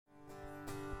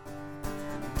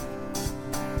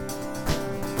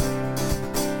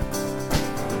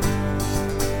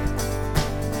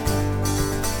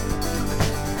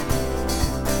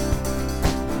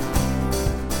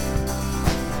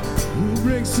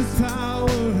the power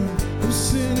of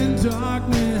sin and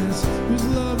darkness, whose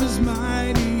love is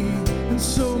mighty and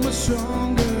so much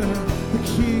stronger. The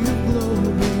King of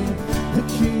glory, the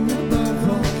King above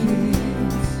all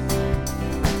kings,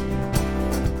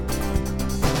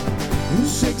 who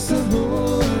shakes the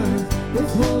whole earth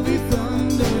with holy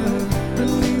thunder and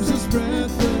leaves us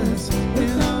breathless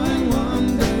in awe and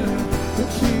wonder. The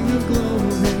King of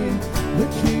glory, the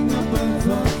King above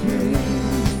all kings.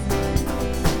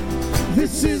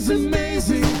 This is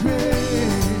amazing grace.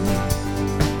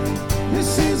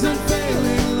 This is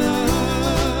unfailing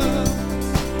love.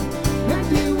 That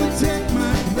you would take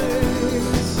my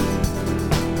place,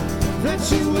 that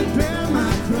you would bear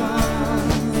my cross.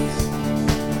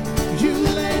 You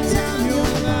laid down your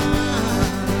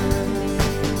life,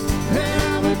 and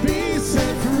I would be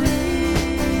set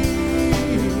free.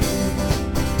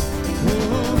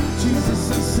 Oh, Jesus,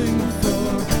 I sing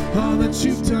for all that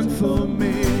you've done for me.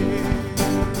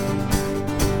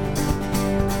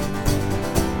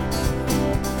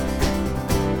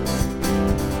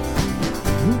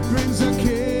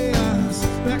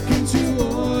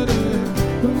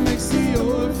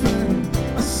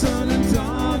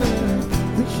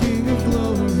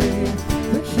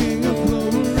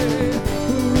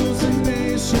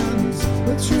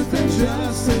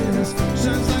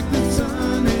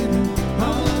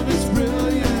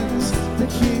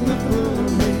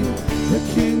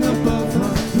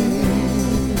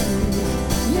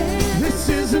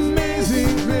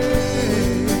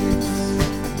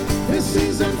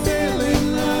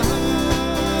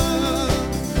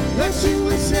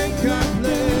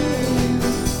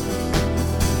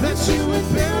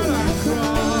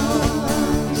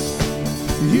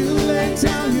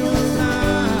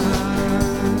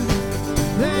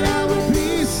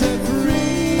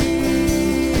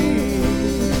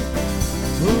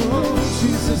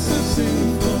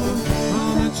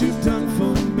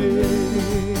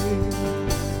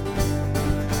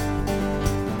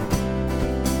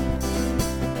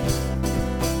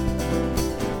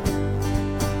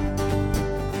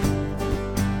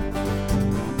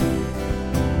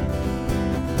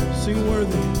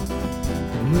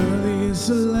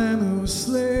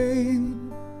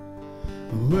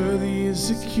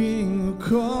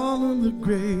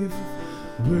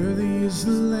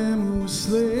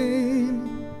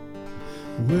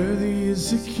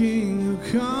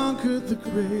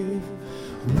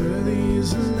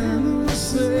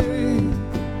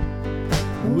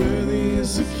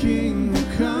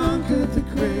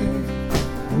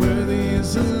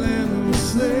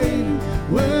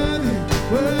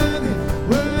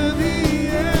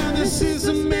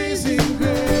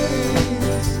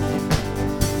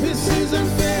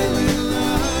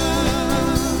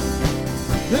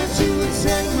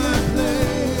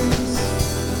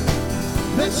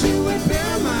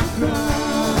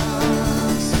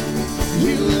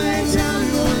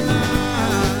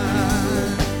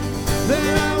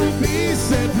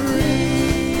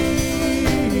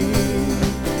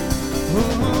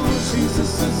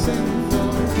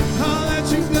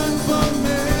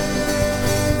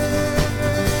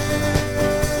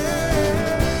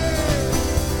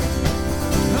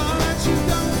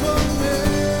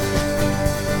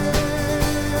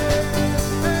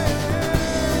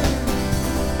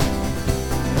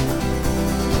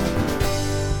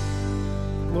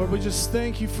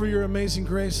 Thank you for your amazing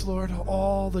grace, Lord,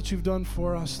 all that you've done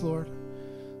for us, Lord,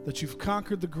 that you've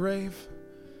conquered the grave,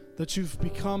 that you've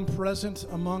become present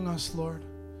among us, Lord,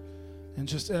 and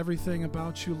just everything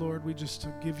about you, Lord. We just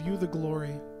give you the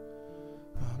glory.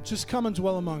 Just come and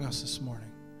dwell among us this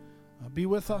morning. Be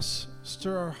with us,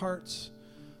 stir our hearts.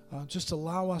 Just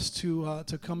allow us to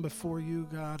come before you,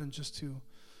 God, and just to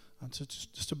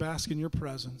bask in your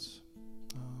presence.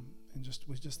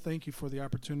 We just thank you for the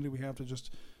opportunity we have to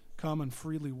just come and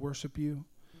freely worship you.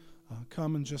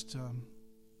 Come and just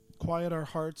quiet our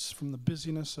hearts from the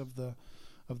busyness of the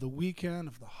weekend,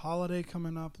 of the holiday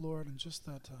coming up, Lord, and just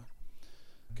that,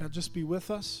 God, just be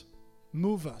with us.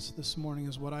 Move us this morning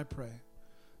is what I pray.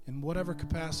 In whatever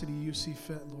capacity you see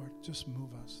fit, Lord, just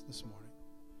move us this morning.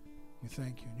 We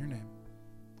thank you in your name.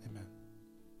 Amen.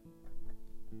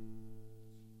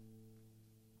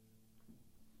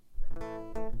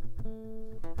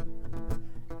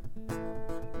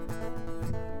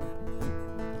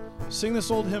 Sing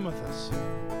this old hymn with us.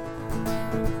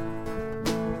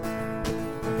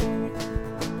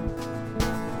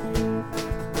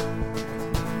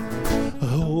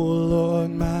 Oh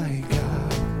Lord my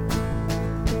God,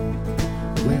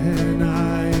 when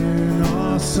I in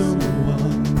awesome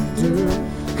wonder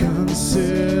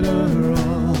consider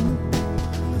all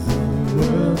the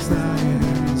worlds thy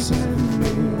hands have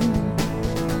made,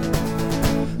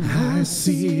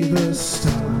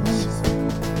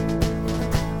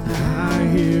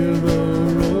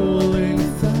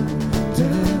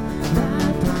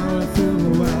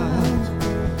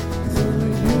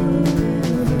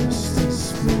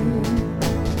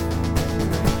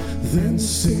 Then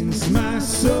sings my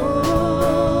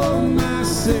soul, my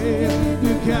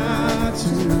Savior God, to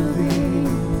thee.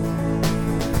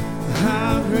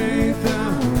 How great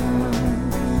thou art,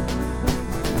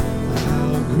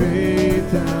 how great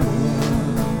thou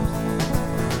art.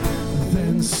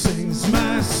 Then sings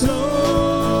my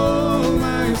soul,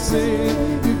 my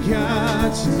Savior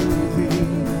God, to thee.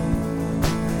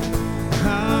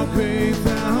 How great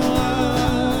thou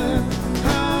art,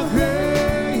 how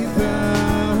great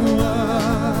thou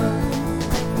art.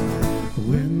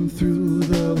 When through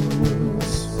the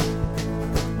woods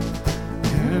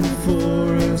and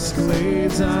forest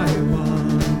glades I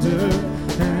wander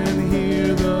and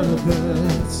hear the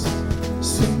birds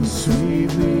sing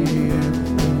sweetly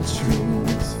in the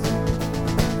trees.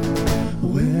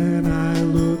 When I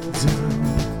look down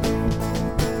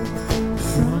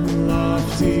from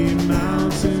lofty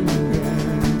mountain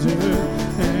grandeur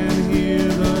and hear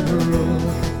the brook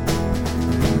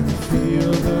and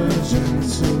feel the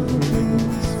gentle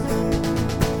breeze,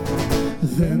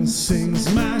 then sings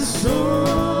my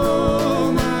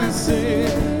soul, my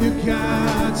Savior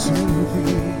God, to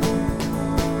thee.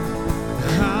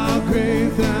 How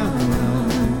great thou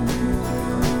art,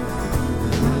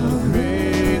 how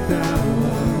great thou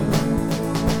art.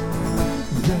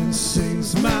 Then sings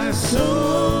my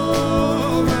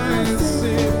soul, my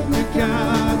Savior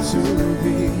God, to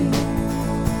thee.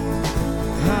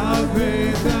 How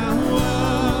great thou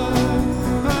art,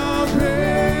 how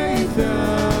great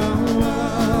thou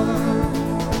art.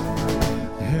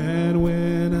 And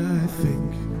when I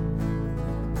think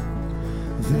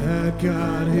that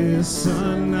God his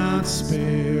Son not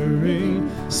sparing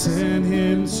sent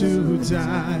him to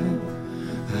die,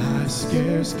 I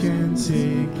scarce can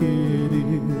take it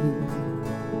in,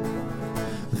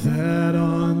 that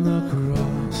on the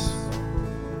cross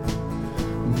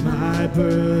my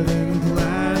burden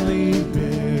gladly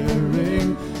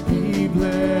bearing, he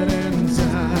bled and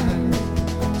died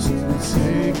to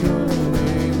take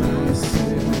away my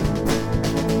sin.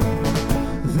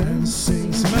 Then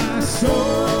sings my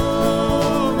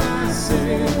soul, my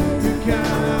Savior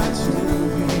God, to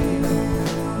thee.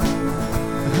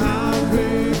 How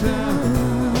great thou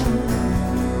art,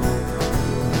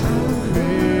 how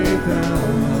great thou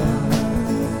art.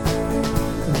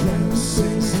 Then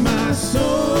sings my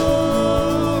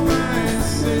soul, my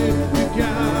Savior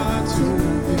God, to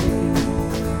thee.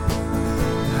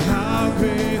 How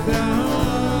great thou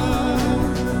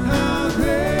art, how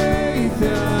great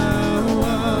thou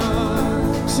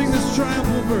art. Sing this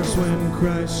triumphal verse. When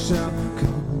Christ shall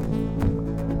come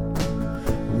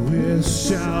with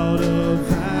shout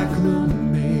of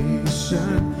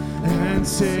acclamation and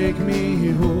take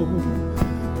me home,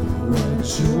 what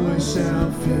joy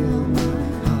shall fill my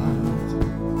heart.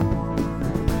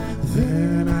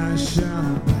 Then I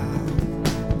shall bow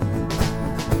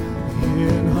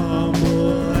in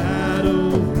humble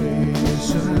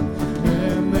adoration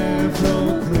and then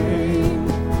proclaim,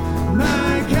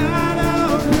 my God,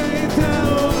 how great thou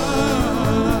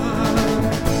art.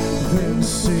 Then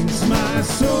sings my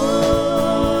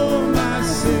soul, my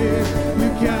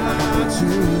Savior God, to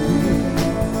thee.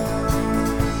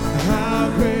 How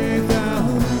great thou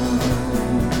art,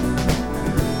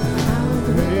 how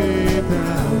great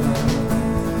thou art.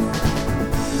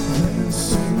 Then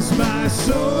sings my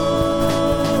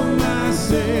soul, my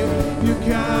Savior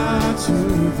God, to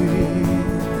thee.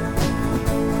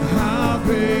 How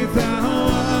great thou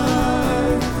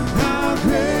art, how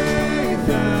great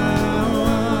thou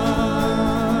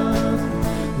art.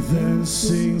 Then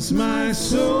sings my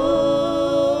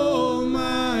soul,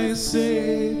 my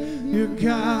Savior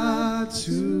God,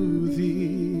 to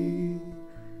thee.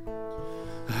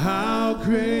 How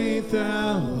great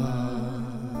thou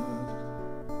art,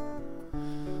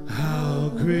 how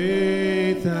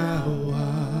great thou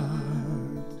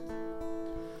art.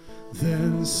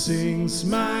 Then sings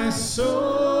my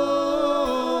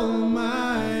soul,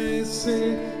 my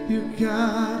Savior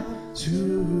God,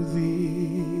 to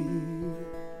thee.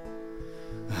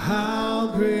 How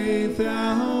great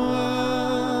thou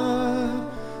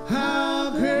art,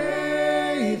 how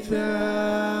great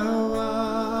thou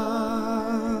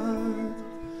art.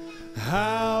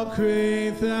 How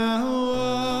great thou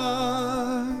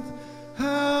art,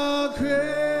 how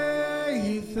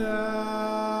great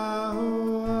thou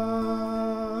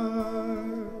art.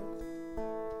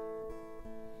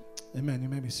 Amen. You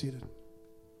may be seated.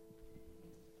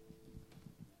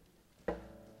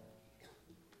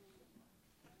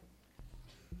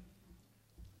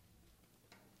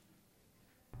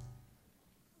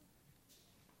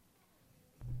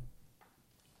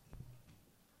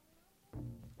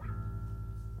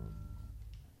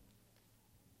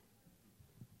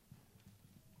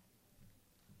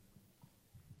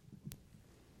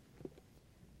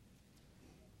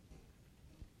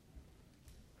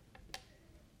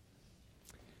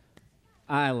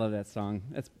 I love that song.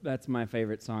 That's my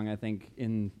favorite song, I think,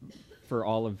 for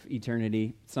all of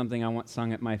eternity. Something I want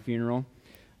sung at my funeral.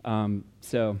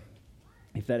 So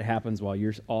if that happens while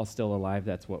you're all still alive,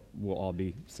 that's what we'll all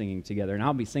be singing together. And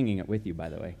I'll be singing it with you, by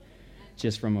the way,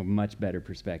 just from a much better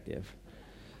perspective.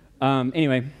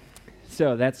 Anyway,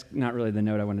 so that's not really the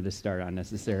note I wanted to start on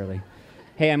necessarily.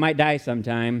 Hey, I might die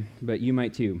sometime, but you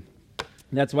might too.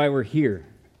 That's why we're here.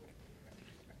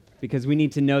 Because we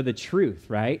need to know the truth,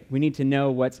 right? We need to know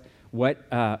what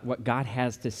God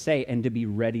has to say and to be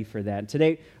ready for that.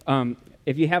 Today,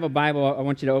 if you have a Bible, I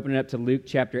want you to open it up to Luke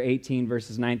chapter 18,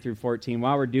 verses 9 through 14.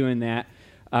 While we're doing that,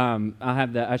 I'll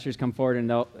have the ushers come forward and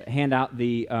they'll hand out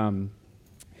the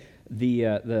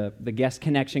guest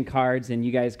connection cards, and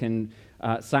you guys can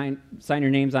sign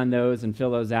your names on those and fill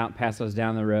those out, pass those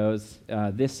down the rows.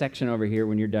 This section over here,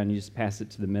 when you're done, you just pass it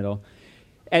to the middle.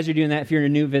 As you're doing that, if you're a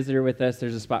new visitor with us,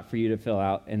 there's a spot for you to fill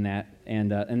out in that, and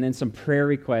then some prayer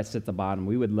requests at the bottom.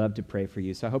 We would love to pray for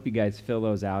you, so I hope you guys fill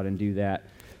those out and do that.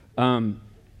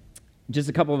 Just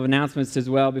a couple of announcements as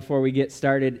well before we get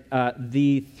started.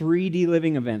 The 3D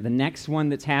Living event, the next one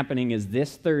that's happening is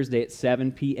this Thursday at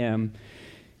 7 p.m.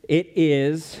 It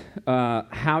is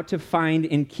how to find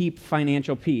and keep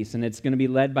financial peace, and it's going to be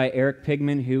led by Eric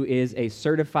Pigman, who is a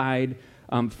certified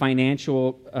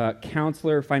financial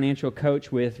counselor, financial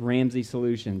coach with Ramsey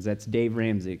Solutions. That's Dave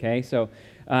Ramsey, okay? So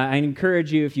I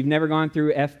encourage you, if you've never gone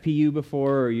through FPU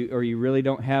before or you really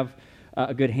don't have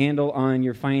a good handle on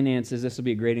your finances, this will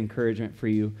be a great encouragement for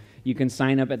you. You can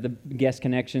sign up at the Guest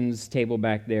Connections table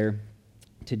back there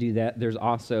to do that. There's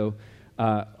also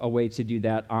a way to do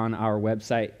that on our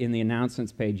website. In the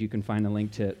announcements page, you can find a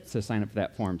link to sign up for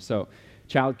that form. So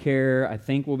childcare, I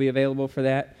think, will be available for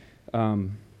that.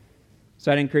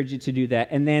 So I'd encourage you to do that.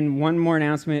 And then one more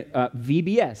announcement,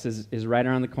 VBS is right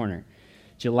around the corner.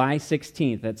 July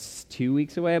 16th, that's 2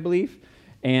 weeks away, I believe,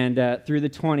 and through the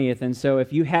 20th. And so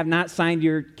if you have not signed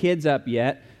your kids up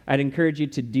yet, I'd encourage you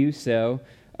to do so.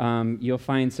 You'll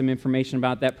find some information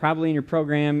about that probably in your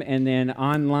program, and then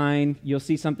online, you'll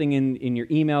see something in your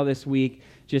email this week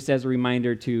just as a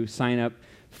reminder to sign up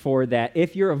for that.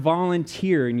 If you're a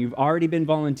volunteer and you've already been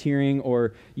volunteering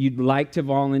or you'd like to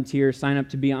volunteer, sign up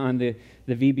to be on the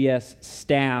VBS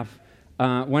staff.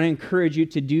 I want to encourage you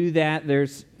to do that.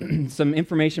 There's some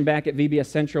information back at VBS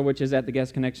Central, which is at the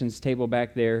Guest Connections table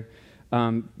back there,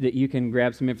 that you can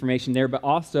grab some information there. But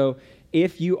also,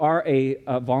 if you are a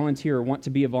volunteer or want to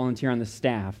be a volunteer on the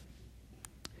staff,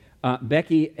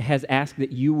 Becky has asked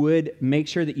that you would make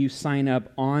sure that you sign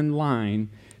up online,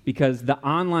 because the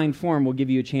online form will give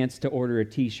you a chance to order a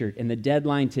T-shirt, and the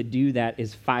deadline to do that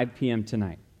is 5 p.m.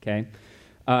 tonight, okay?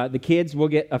 The kids will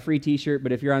get a free T-shirt,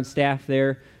 but if you're on staff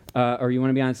there or you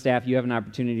want to be on staff, you have an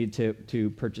opportunity to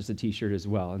purchase a T-shirt as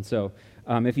well. And so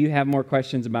if you have more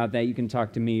questions about that, you can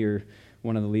talk to me or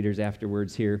one of the leaders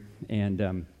afterwards here,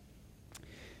 and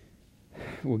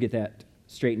we'll get that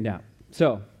straightened out.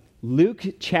 So Luke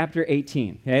chapter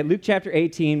 18. Okay? Luke chapter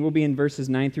 18, we'll be in verses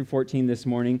 9 through 14 this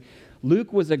morning.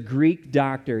 Luke was a Greek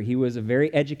doctor. He was a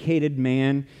very educated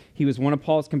man. He was one of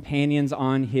Paul's companions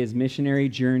on his missionary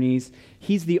journeys.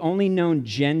 He's the only known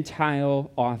Gentile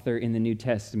author in the New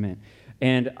Testament.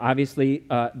 And obviously,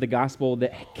 the gospel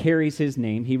that carries his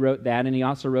name, he wrote that, and he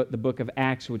also wrote the book of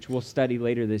Acts, which we'll study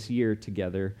later this year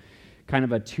together, kind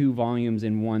of a 2 volumes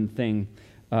in one thing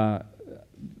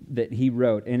that he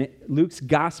wrote. And Luke's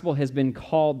gospel has been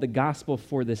called the gospel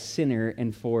for the sinner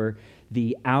and for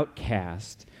the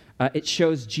outcast. It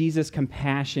shows Jesus'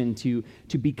 compassion to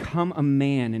become a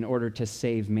man in order to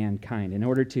save mankind, in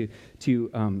order to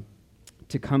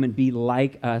come and be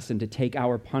like us and to take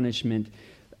our punishment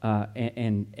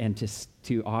and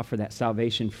to offer that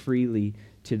salvation freely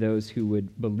to those who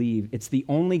would believe. It's the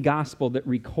only gospel that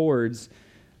records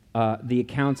the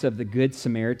accounts of the Good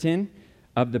Samaritan,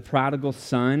 of the prodigal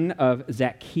son, of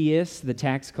Zacchaeus, the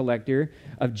tax collector,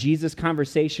 of Jesus'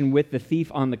 conversation with the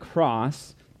thief on the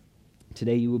cross.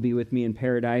 Today you will be with me in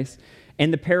paradise.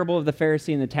 And the parable of the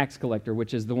Pharisee and the tax collector,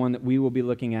 which is the one that we will be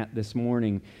looking at this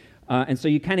morning. And so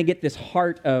you kind of get this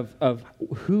heart of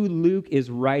who Luke is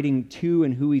writing to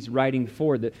and who he's writing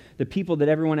for, the people that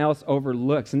everyone else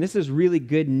overlooks. And this is really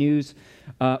good news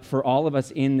for all of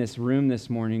us in this room this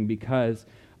morning, because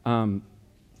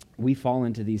we fall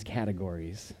into these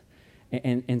categories.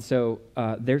 And so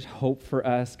there's hope for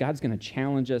us. God's going to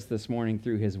challenge us this morning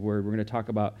through his word. We're going to talk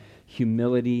about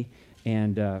humility,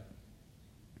 and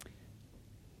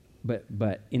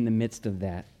but in the midst of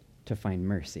that, to find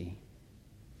mercy.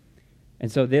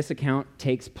 And so this account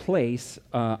takes place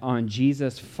on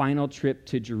Jesus' final trip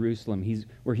to Jerusalem,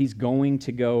 where he's going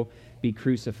to go be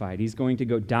crucified. He's going to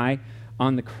go die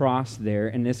on the cross there.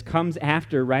 And this comes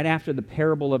right after the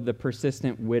parable of the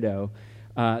persistent widow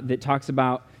that talks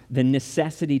about the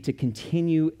necessity to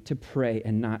continue to pray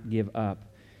and not give up.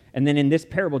 And then in this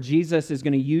parable, Jesus is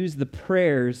going to use the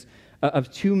prayers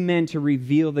of two men to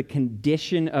reveal the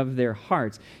condition of their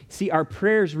hearts. See, our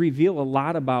prayers reveal a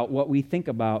lot about what we think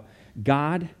about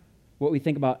God, what we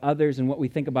think about others, and what we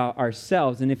think about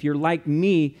ourselves. And if you're like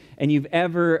me and you've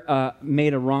ever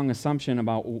made a wrong assumption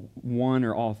about one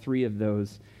or all three of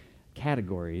those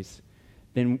categories,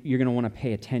 then you're going to want to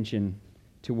pay attention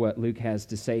to what Luke has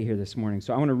to say here this morning.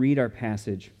 So I want to read our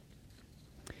passage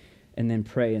and then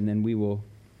pray, and then we will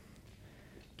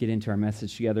get into our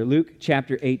message together. Luke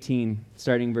chapter 18,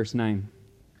 starting verse 9.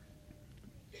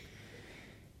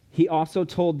 He also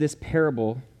told this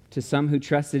parable to some who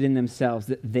trusted in themselves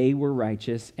that they were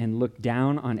righteous and looked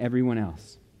down on everyone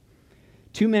else.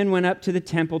 Two men went up to the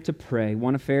temple to pray,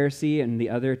 one a Pharisee and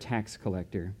the other a tax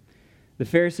collector. The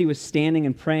Pharisee was standing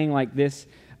and praying like this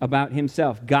about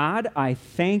himself: God, I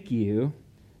thank you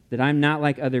that I'm not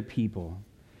like other people,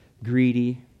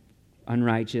 greedy,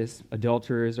 unrighteous,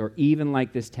 adulterers, or even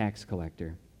like this tax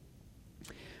collector.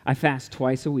 I fast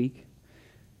twice a week.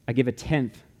 I give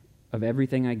 1/10 of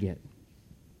everything I get.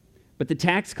 But the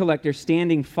tax collector,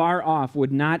 standing far off,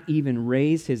 would not even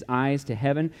raise his eyes to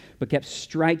heaven, but kept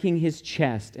striking his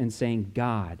chest and saying,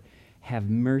 God, have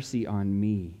mercy on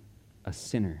me, a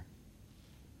sinner.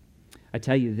 I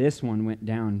tell you, this one went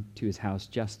down to his house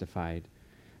justified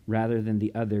rather than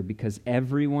the other, because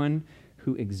everyone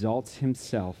who exalts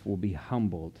himself will be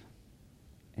humbled,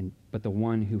 but the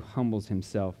one who humbles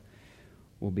himself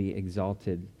will be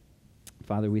exalted.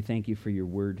 Father, we thank you for your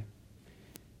word.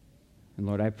 And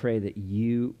Lord, I pray that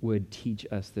you would teach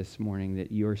us this morning,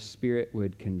 that your Spirit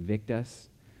would convict us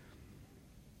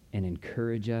and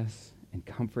encourage us and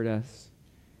comfort us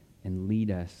and lead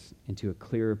us into a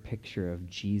clearer picture of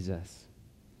Jesus.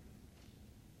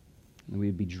 And we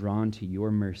would be drawn to your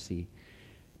mercy,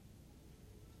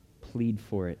 plead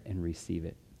for it, and receive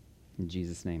it. In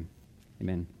Jesus' name,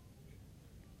 amen.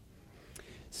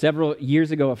 Several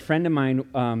years ago, a friend of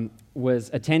mine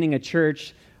was attending a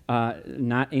church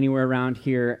not anywhere around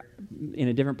here, in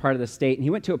a different part of the state, and he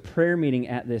went to a prayer meeting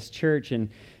at this church,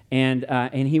 and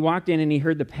he walked in and he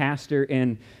heard the pastor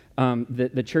and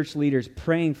the church leaders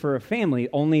praying for a family.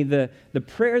 Only the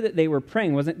prayer that they were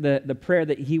praying wasn't the prayer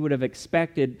that he would have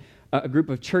expected a group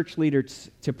of church leaders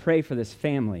to pray for this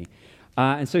family.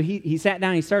 And so he sat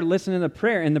down, he started listening to the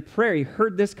prayer, and the prayer, he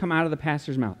heard this come out of the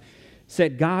pastor's mouth.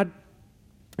 Said, God,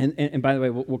 and by the way,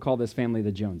 we'll call this family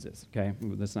the Joneses, okay?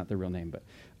 That's not their real name,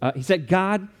 but he said,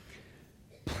 God,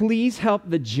 please help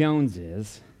the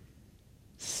Joneses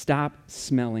stop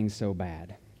smelling so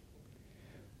bad.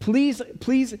 Please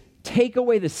take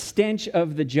away the stench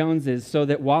of the Joneses so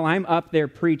that while I'm up there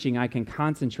preaching, I can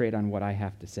concentrate on what I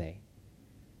have to say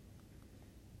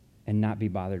and not be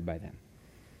bothered by them.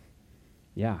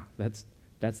 Yeah, that's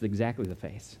exactly the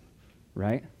face,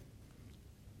 right?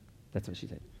 That's what she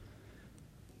said.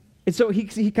 And so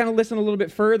he kind of listened a little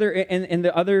bit further, and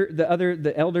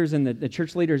the elders and the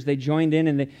church leaders, they joined in,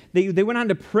 and they went on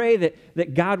to pray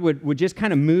that God would just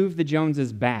kind of move the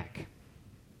Joneses back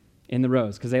in the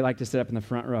rows, because they like to sit up in the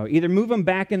front row. Either move them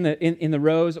back in the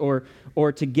rows or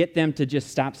to get them to just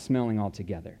stop smelling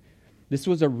altogether. This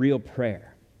was a real prayer.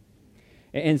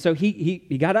 And so he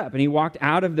got up and he walked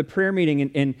out of the prayer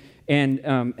meeting, and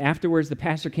afterwards the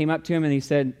pastor came up to him and he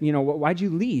said, you know, why'd you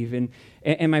leave?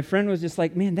 And my friend was just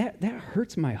like, man, that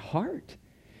hurts my heart.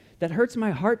 That hurts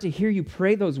my heart to hear you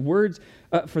pray those words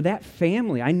for that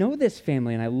family. I know this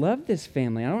family and I love this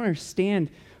family. I don't understand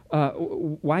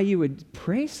why you would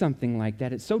pray something like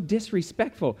that. It's so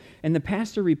disrespectful. And the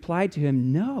pastor replied to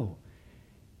him, no,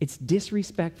 it's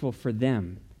disrespectful for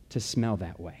them to smell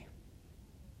that way.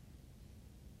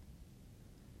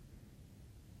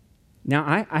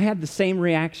 Now, I had the same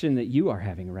reaction that you are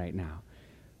having right now.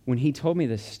 When he told me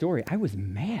this story, I was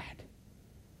mad.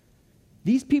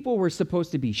 These people were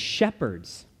supposed to be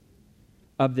shepherds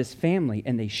of this family,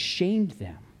 and they shamed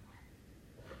them.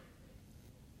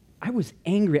 I was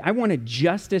angry. I wanted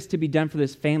justice to be done for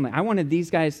this family. I wanted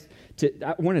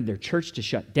I wanted their church to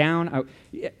shut down.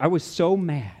 I was so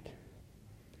mad.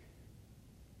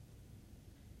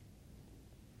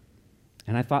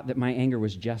 And I thought that my anger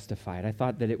was justified. I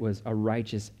thought that it was a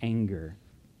righteous anger.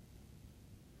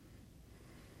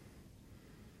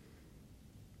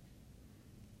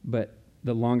 But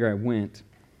the longer I went,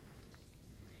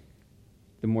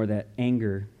 the more that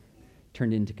anger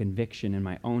turned into conviction in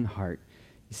my own heart.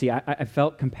 You see, I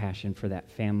felt compassion for that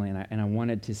family, and I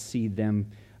wanted to see them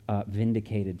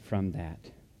vindicated from that.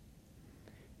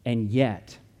 And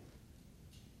yet,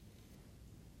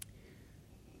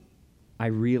 I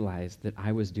realized that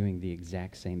I was doing the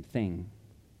exact same thing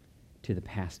to the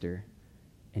pastor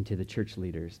and to the church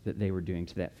leaders that they were doing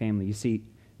to that family. You see,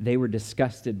 they were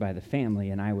disgusted by the family,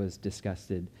 and I was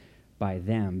disgusted by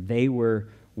them. They were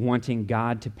wanting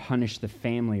God to punish the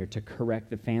family or to correct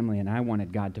the family, and I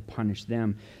wanted God to punish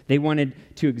them. They wanted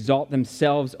to exalt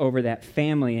themselves over that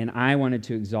family, and I wanted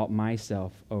to exalt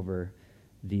myself over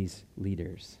these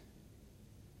leaders.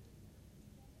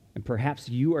 And perhaps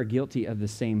you are guilty of the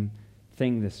same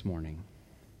thing this morning.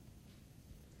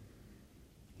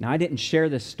 Now, I didn't share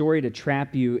this story to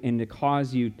trap you and to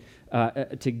cause you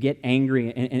to get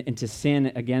angry and to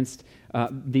sin against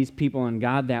these people and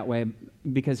God that way,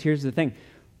 because here's the thing.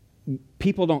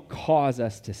 People don't cause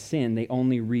us to sin. They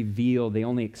only reveal, they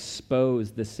only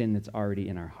expose the sin that's already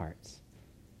in our hearts.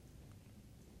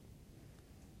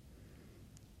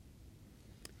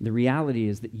 The reality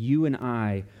is that you and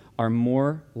I are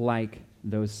more like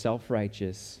those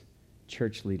self-righteous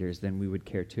church leaders than we would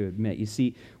care to admit. You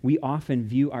see, we often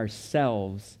view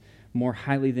ourselves more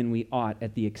highly than we ought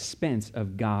at the expense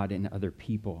of God and other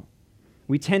people.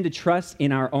 We tend to trust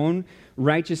in our own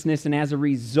righteousness, and as a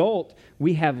result,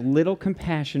 we have little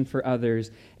compassion for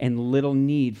others and little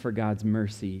need for God's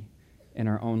mercy in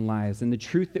our own lives. And the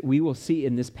truth that we will see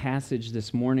in this passage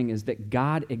this morning is that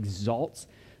God exalts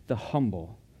the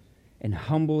humble and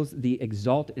humbles the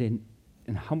exalted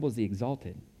and humbles the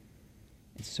exalted.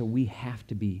 And so we have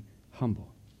to be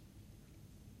humble.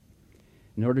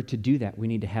 In order to do that, we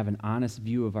need to have an honest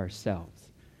view of ourselves.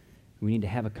 We need to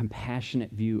have a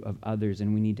compassionate view of others,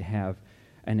 and we need to have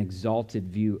an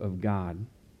exalted view of God.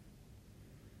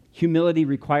 Humility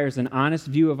requires an honest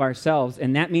view of ourselves,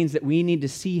 and that means that we need to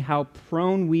see how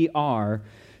prone we are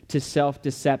to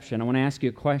self-deception. I want to ask you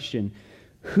a question.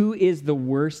 Who is the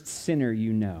worst sinner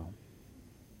you know?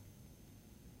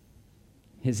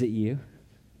 Is it you?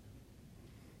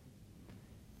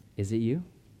 Is it you?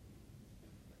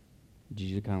 Did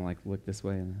you kind of like look this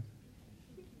way?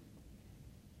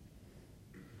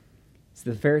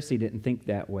 So the Pharisee didn't think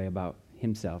that way about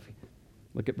himself.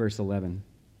 Look at verse 11.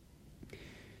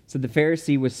 So the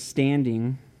Pharisee was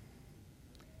standing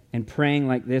and praying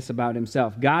like this about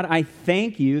himself. God, I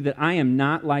thank you that I am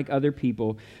not like other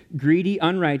people, greedy,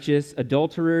 unrighteous,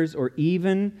 adulterers, or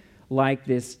even like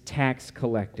this tax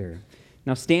collector.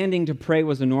 Now, standing to pray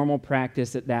was a normal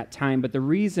practice at that time, but the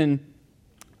reason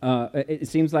it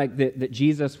seems like that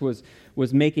Jesus was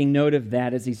making note of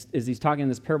that as he's talking in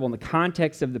this parable, in the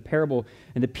context of the parable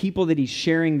and the people that he's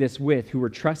sharing this with who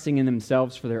were trusting in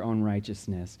themselves for their own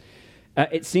righteousness.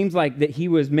 It seems like that he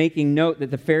was making note that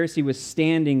the Pharisee was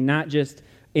standing not just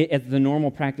as the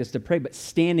normal practice to pray, but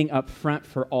standing up front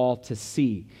for all to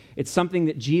see. It's something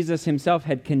that Jesus himself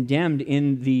had condemned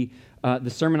in the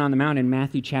Sermon on the Mount in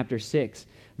Matthew chapter 6,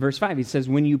 verse 5. He says,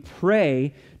 when you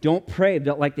pray, don't pray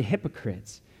like the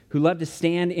hypocrites who love to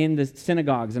stand in the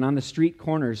synagogues and on the street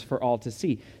corners for all to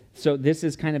see. So this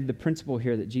is kind of the principle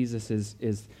here that Jesus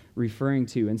is referring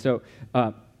to. And so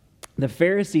the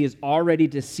Pharisee is already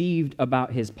deceived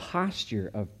about his posture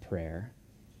of prayer.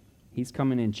 He's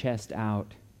coming in chest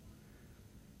out,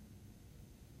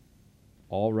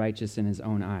 all righteous in his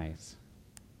own eyes.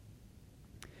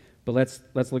 But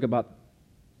let's look about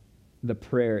the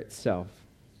prayer itself.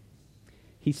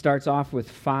 He starts off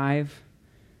with 5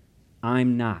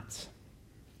 I'm nots.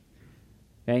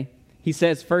 Okay? He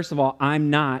says, first of all,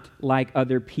 I'm not like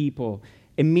other people.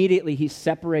 Immediately, he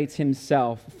separates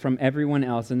himself from everyone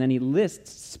else, and then he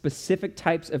lists specific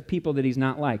types of people that he's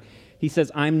not like. He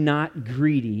says, I'm not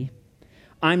greedy.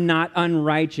 I'm not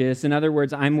unrighteous. In other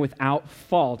words, I'm without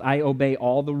fault. I obey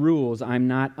all the rules. I'm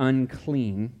not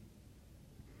unclean.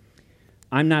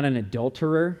 I'm not an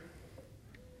adulterer.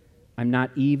 I'm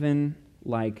not even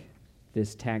like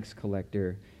this tax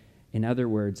collector. In other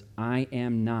words, I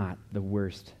am not the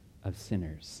worst of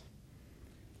sinners.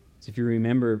 So if you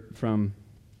remember from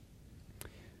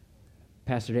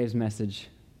Pastor Dave's message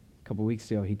a couple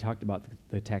weeks ago, he talked about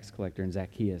the tax collector and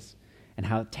Zacchaeus and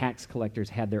how tax collectors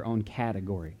had their own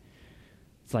category.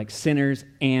 It's like sinners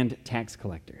and tax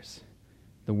collectors,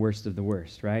 the worst of the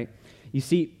worst, right? You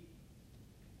see,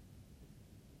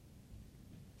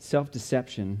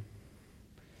 self-deception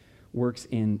works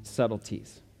in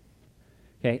subtleties.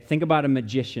 Okay, think about a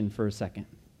magician for a second.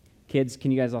 Kids, can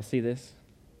you guys all see this?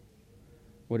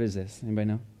 What is this? Anybody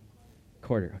know?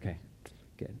 Quarter, okay,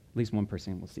 good. At least one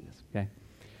person will see this, okay?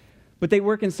 But they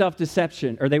work in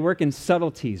self-deception, or they work in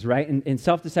subtleties, right? And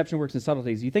self-deception works in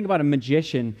subtleties. You think about a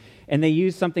magician, and they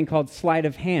use something called sleight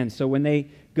of hand. So when they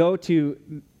go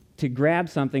to grab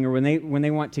something, or when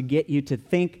they want to get you to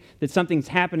think that something's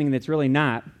happening that's really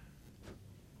not,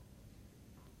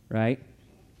 right?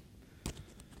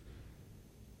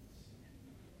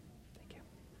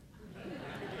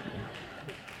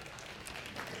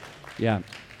 Yeah.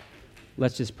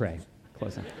 Let's just pray.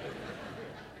 Close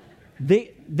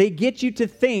it. They get you to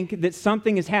think that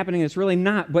something is happening that's really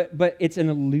not, but it's an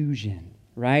illusion,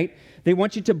 right? They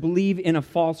want you to believe in a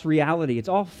false reality. It's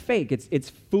all fake. It's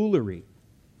foolery.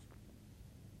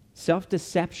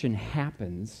 Self-deception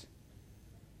happens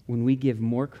when we give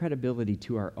more credibility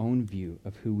to our own view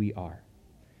of who we are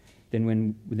than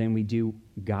we do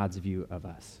God's view of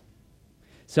us.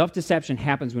 Self-deception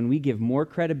happens when we give more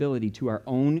credibility to our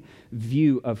own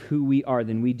view of who we are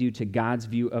than we do to God's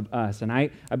view of us. And I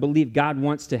believe God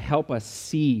wants to help us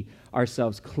see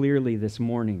ourselves clearly this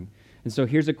morning. And so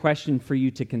here's a question for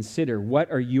you to consider. What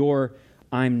are your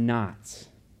I'm nots?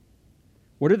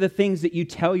 What are the things that you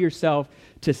tell yourself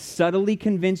to subtly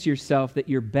convince yourself that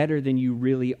you're better than you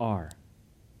really are?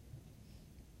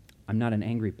 I'm not an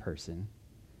angry person.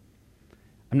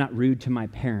 I'm not rude to my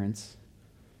parents.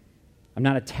 I'm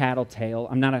not a tattletale.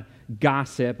 I'm not a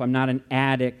gossip. I'm not an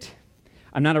addict.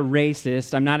 I'm not a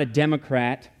racist. I'm not a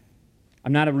Democrat.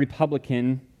 I'm not a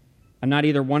Republican. I'm not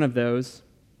either one of those.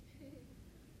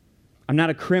 I'm not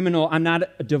a criminal. I'm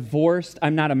not divorced.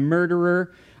 I'm not a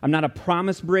murderer. I'm not a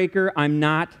promise breaker. I'm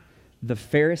not the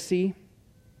Pharisee.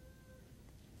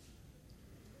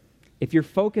 If your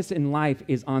focus in life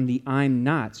is on the I'm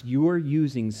nots, you're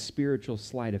using spiritual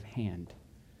sleight of hand.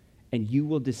 And you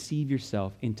will deceive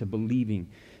yourself into believing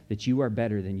that you are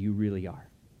better than you really are.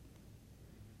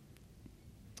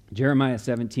 Jeremiah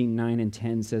 17:9 and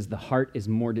 10 says, "The heart is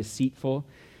more deceitful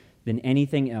than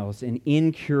anything else and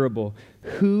incurable.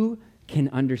 Who can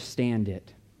understand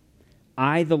it?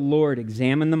 I, the Lord,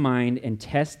 examine the mind and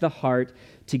test the heart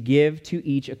to give to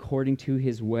each according to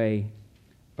his way,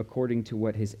 according to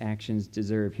what his actions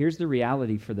deserve." Here's the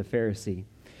reality for the Pharisee.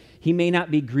 He may not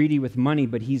be greedy with money,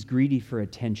 but he's greedy for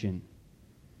attention.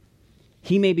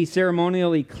 He may be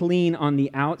ceremonially clean on the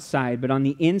outside, but on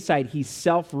the inside, he's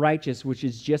self-righteous, which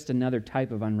is just another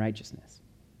type of unrighteousness.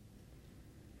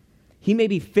 He may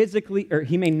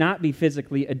not be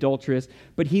physically adulterous,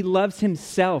 but he loves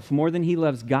himself more than he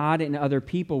loves God and other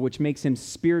people, which makes him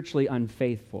spiritually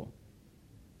unfaithful.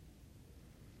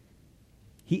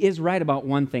 He is right about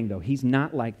one thing, though. He's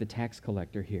not like the tax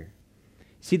collector here.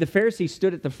 See, the Pharisee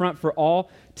stood at the front for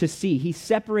all to see. He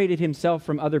separated himself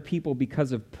from other people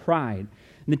because of pride.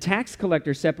 And the tax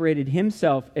collector separated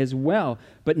himself as well,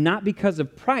 but not because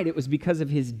of pride. It was because of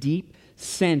his deep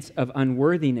sense of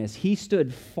unworthiness. He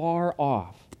stood far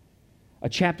off. A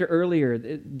chapter earlier,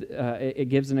 it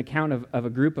gives an account of a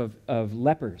group of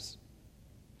lepers.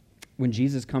 When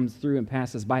Jesus comes through and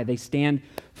passes by, they stand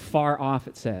far off,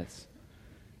 it says.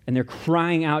 And they're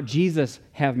crying out, "Jesus,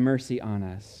 have mercy on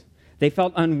us." They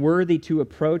felt unworthy to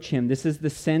approach him. This is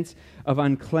the sense of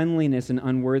uncleanliness and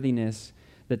unworthiness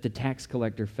that the tax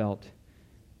collector felt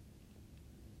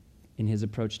in his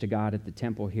approach to God at the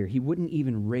temple here. He wouldn't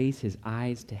even raise his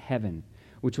eyes to heaven,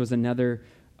 which was another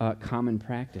common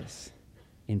practice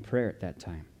in prayer at that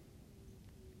time.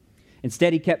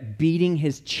 Instead, he kept beating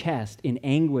his chest in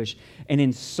anguish and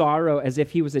in sorrow as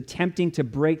if he was attempting to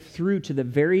break through to the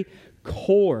very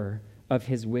core of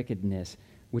his wickedness,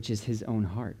 which is his own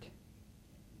heart.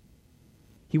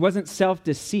 He wasn't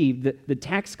self-deceived. The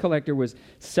tax collector was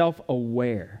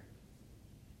self-aware.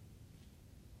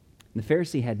 The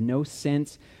Pharisee had no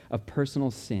sense of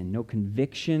personal sin, no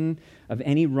conviction of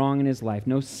any wrong in his life,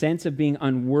 no sense of being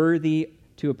unworthy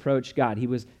to approach God. He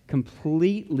was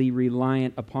completely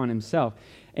reliant upon himself.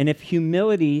 And if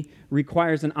humility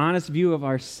requires an honest view of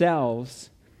ourselves,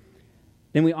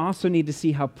 then we also need to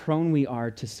see how prone we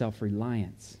are to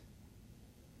self-reliance.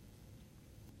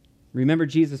 Remember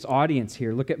Jesus' audience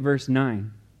here. Look at verse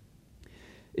 9.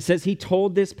 It says, "He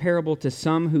told this parable to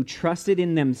some who trusted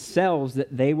in themselves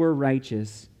that they were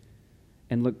righteous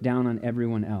and looked down on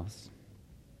everyone else."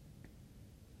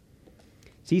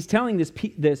 So he's telling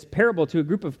this parable to a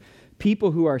group of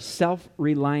people who are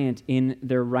self-reliant in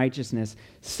their righteousness.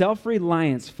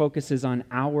 Self-reliance focuses on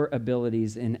our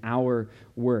abilities and our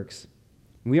works.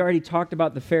 We already talked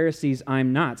about the Pharisees'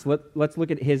 I'm nots. Let's look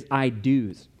at his I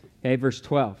do's. Okay, verse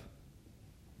 12.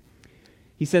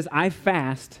 He says, "I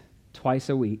fast twice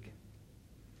a week.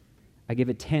 I give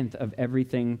a tenth of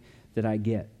everything that I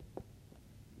get."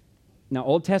 Now,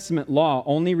 Old Testament law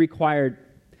only required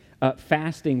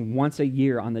fasting once a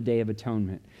year on the Day of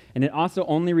Atonement. And it also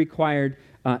only required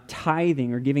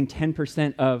tithing or giving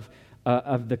 10% of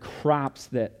the crops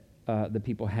that the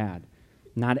people had.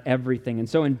 Not everything. And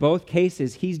so in both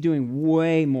cases, he's doing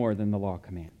way more than the law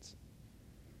commands.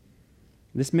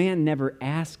 This man never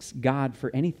asks God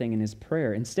for anything in his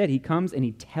prayer. Instead, he comes and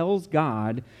he tells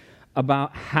God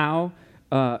about how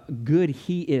good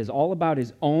he is, all about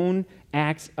his own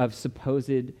acts of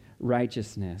supposed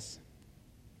righteousness.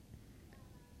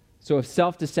 So if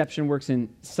self-deception works in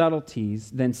subtleties,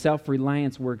 then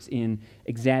self-reliance works in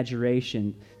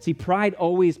exaggeration. See, pride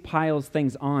always piles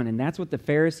things on, and that's what the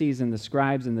Pharisees and the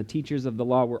scribes and the teachers of the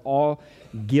law were all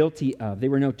guilty of. They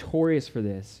were notorious for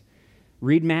this.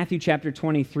 Read Matthew chapter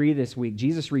 23 this week.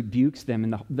 Jesus rebukes them,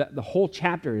 and the whole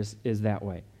chapter is that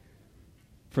way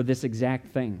for this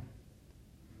exact thing.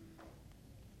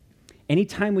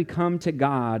 Anytime we come to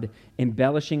God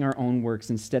embellishing our own works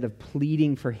instead of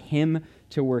pleading for Him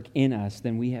to work in us,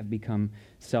 then we have become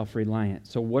self-reliant.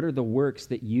 So what are the works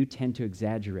that you tend to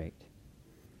exaggerate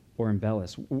or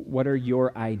embellish? What are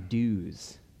your I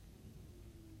do's?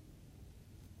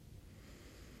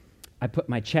 I put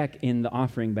my check in the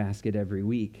offering basket every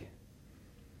week,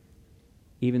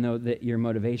 even though that your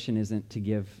motivation isn't to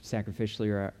give sacrificially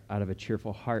or out of a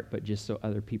cheerful heart, but just so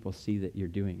other people see that you're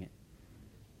doing it.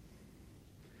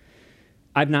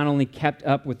 I've not only kept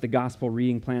up with the gospel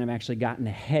reading plan, I've actually gotten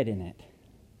ahead in it,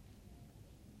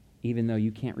 even though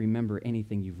you can't remember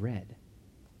anything you've read.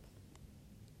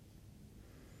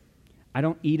 I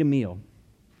don't eat a meal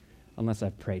unless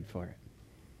I've prayed for it,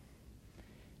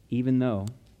 even though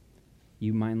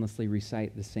you mindlessly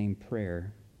recite the same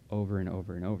prayer over and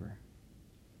over and over.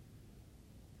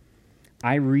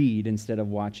 I read instead of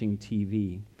watching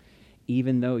TV,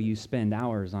 even though you spend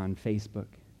hours on Facebook,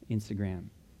 Instagram,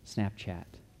 Snapchat.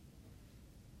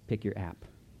 Pick your app.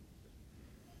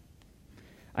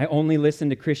 I only listen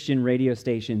to Christian radio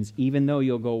stations, even though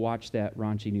you'll go watch that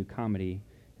raunchy new comedy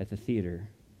at the theater.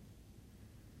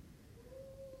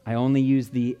 I only use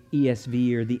the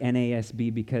ESV or the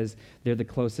NASB because they're the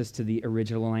closest to the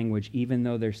original language, even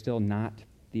though they're still not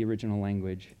the original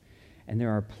language. And there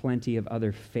are plenty of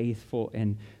other faithful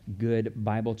and good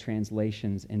Bible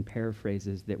translations and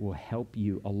paraphrases that will help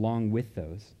you along with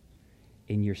those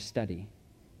in your study.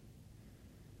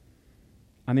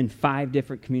 I'm in 5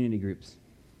 different community groups,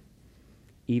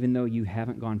 even though you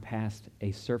haven't gone past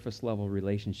a surface level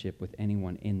relationship with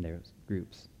anyone in those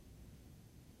groups.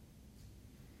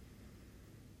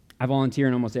 I volunteer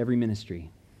in almost every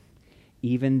ministry,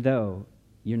 even though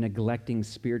you're neglecting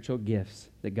spiritual gifts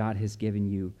that God has given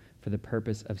you for the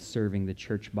purpose of serving the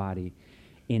church body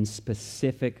in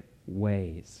specific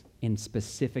ways, in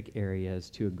specific areas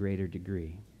to a greater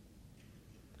degree.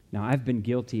 Now, I've been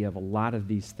guilty of a lot of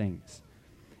these things,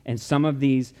 and some of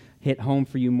these hit home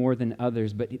for you more than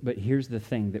others, but here's the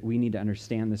thing that we need to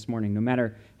understand this morning. No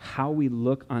matter how we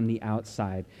look on the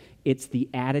outside, it's the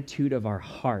attitude of our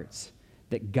hearts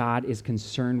that God is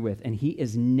concerned with, and He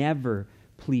is never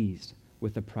pleased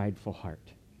with a prideful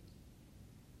heart.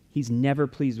 He's never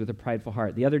pleased with a prideful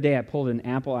heart. The other day, I pulled an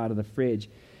apple out of the fridge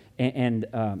and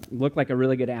looked like a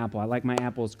really good apple. I like my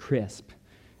apples crisp.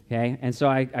 Okay, and so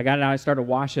I got it out, I started to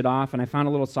wash it off, and I found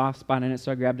a little soft spot in it,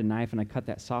 so I grabbed a knife and I cut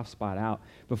that soft spot out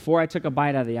before I took a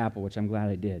bite out of the apple, which I'm glad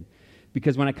I did.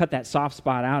 Because when I cut that soft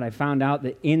spot out, I found out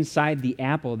that inside the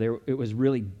apple, it was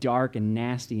really dark and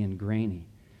nasty and grainy.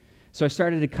 So I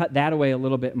started to cut that away a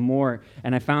little bit more,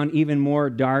 and I found even more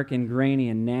dark and grainy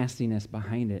and nastiness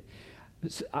behind it.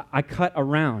 So I cut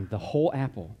around the whole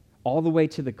apple, all the way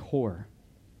to the core.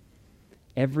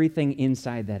 Everything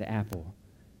inside that apple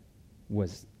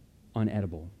was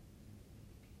unedible,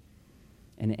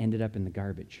 and it ended up in the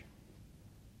garbage.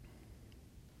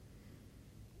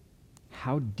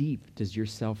 How deep does your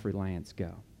self-reliance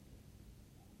go?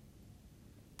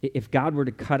 If God were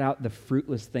to cut out the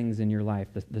fruitless things in your life,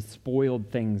 the spoiled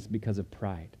things because of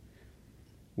pride,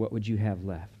 what would you have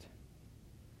left?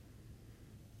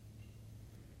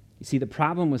 You see, the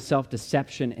problem with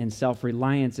self-deception and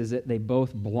self-reliance is that they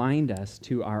both blind us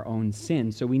to our own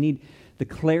sin. So we need the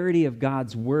clarity of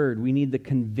God's word, we need the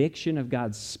conviction of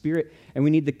God's Spirit, and we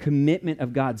need the commitment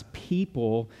of God's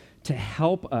people to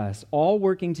help us, all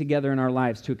working together in our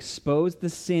lives to expose the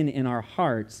sin in our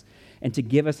hearts and to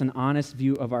give us an honest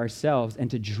view of ourselves and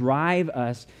to drive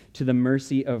us to the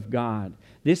mercy of God.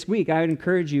 This week, I would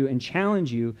encourage you and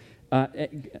challenge you,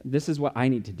 this is what I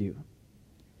need to do,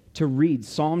 to read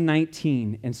Psalm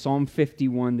 19 and Psalm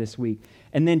 51 this week,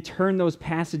 and then turn those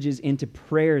passages into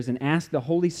prayers and ask the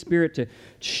Holy Spirit to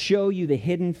show you the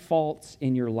hidden faults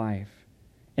in your life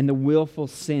and the willful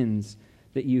sins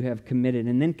that you have committed,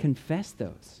 and then confess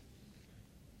those.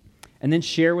 And then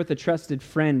share with a trusted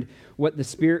friend what the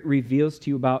Spirit reveals to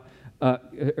you about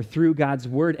through God's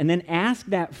Word, and then ask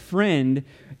that friend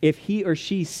if he or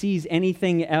she sees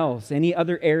anything else, any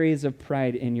other areas of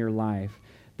pride in your life.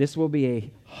 This will be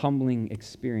a humbling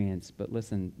experience, but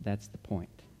listen, that's the point.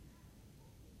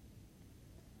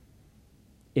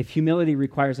 If humility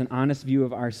requires an honest view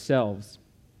of ourselves,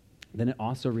 then it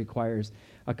also requires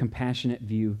a compassionate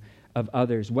view of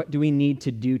others. What do we need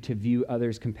to do to view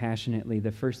others compassionately?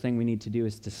 The first thing we need to do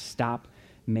is to stop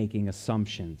making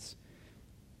assumptions.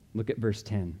 Look at verse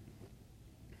 10.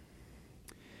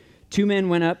 2 men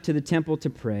went up to the temple to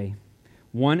pray,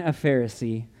 one a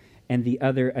Pharisee and the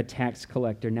other a tax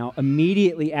collector. Now,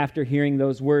 immediately after hearing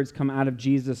those words come out of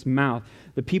Jesus' mouth,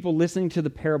 the people listening to the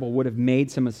parable would have made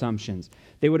some assumptions.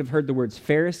 They would have heard the words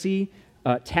Pharisee,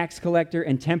 tax collector,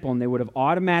 and temple, and they would have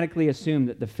automatically assumed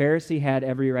that the Pharisee had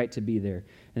every right to be there,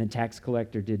 and the tax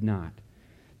collector did not.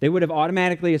 They would have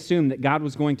automatically assumed that God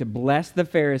was going to bless the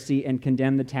Pharisee and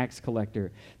condemn the tax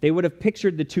collector. They would have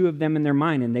pictured the two of them in their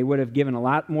mind, and they would have given a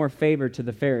lot more favor to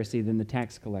the Pharisee than the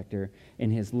tax collector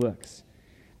in his looks.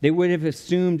 They would have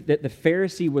assumed that the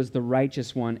Pharisee was the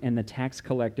righteous one and the tax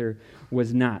collector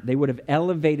was not. They would have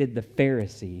elevated the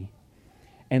Pharisee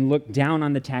and looked down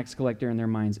on the tax collector in their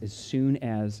minds as soon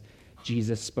as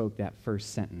Jesus spoke that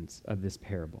first sentence of this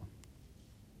parable.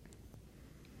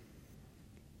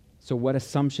 So what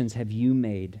assumptions have you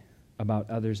made about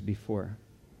others before?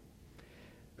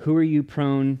 Who are you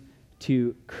prone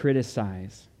to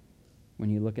criticize when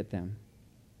you look at them?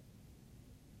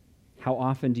 How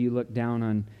often do you look down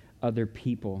on other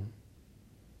people?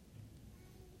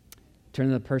 Turn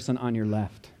to the person on your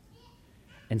left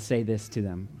and say this to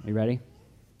them. Are you ready?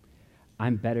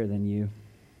 I'm better than you.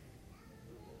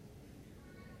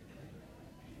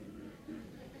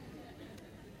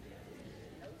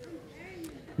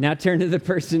 Now turn to the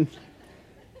person.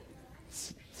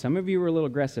 Some of you were a little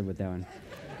aggressive with that one.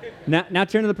 Now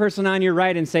turn to the person on your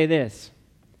right and say this.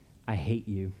 I hate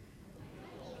you.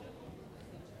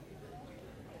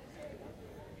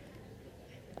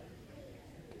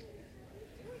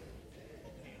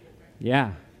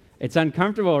 Yeah, it's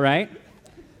uncomfortable, right?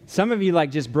 Some of you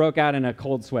just broke out in a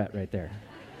cold sweat right there.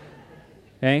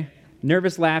 Okay?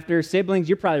 Nervous laughter. Siblings,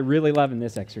 you're probably really loving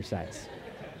this exercise.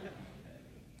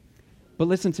 But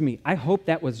listen to me. I hope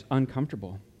that was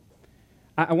uncomfortable.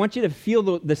 I want you to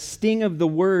feel the sting of the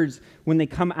words when they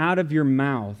come out of your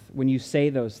mouth when you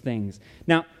say those things.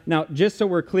 Now, just so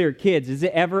we're clear, kids, is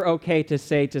it ever okay to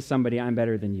say to somebody, I'm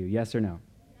better than you? Yes or no?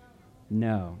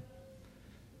 No.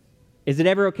 Is it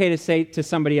ever okay to say to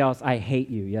somebody else, I hate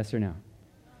you? Yes or no?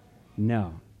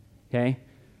 No. Okay?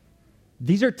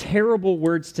 These are terrible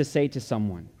words to say to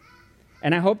someone.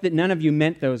 And I hope that none of you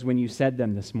meant those when you said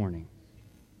them this morning.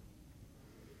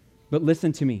 But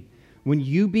listen to me. When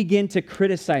you begin to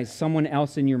criticize someone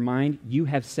else in your mind, you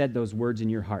have said those words in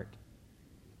your heart.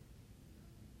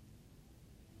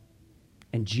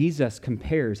 And Jesus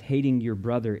compares hating your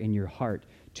brother in your heart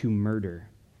to murder.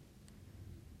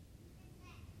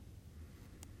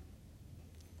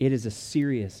 It is a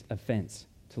serious offense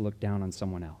to look down on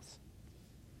someone else.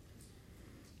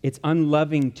 It's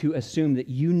unloving to assume that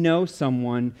you know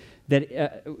someone,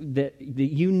 that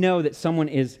you know that someone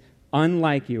is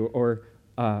unlike you, or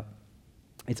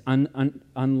it's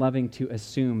unloving to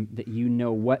assume that you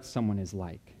know what someone is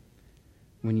like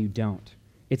when you don't.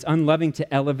 It's unloving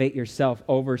to elevate yourself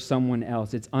over someone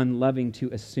else. It's unloving to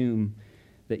assume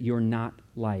that you're not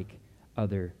like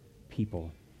other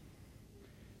people.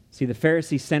 See, the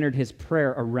Pharisee centered his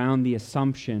prayer around the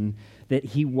assumption that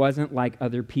he wasn't like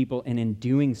other people, and in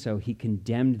doing so, he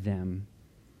condemned them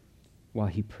while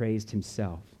he praised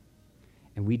himself.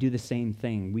 And we do the same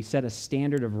thing. We set a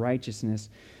standard of righteousness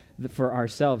for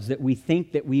ourselves that we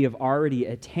think that we have already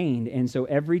attained, and so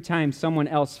every time someone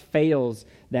else fails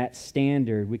that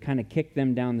standard, we kind of kick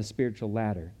them down the spiritual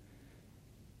ladder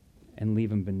and leave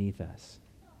them beneath us.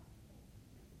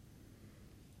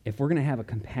 If we're going to have a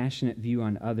compassionate view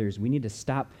on others, we need to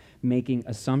stop making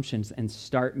assumptions and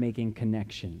start making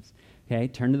connections. Okay?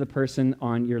 Turn to the person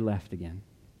on your left again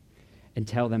and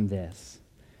tell them this.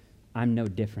 I'm no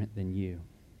different than you.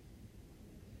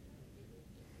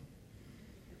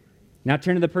 Now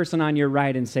turn to the person on your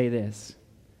right and say this.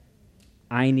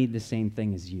 I need the same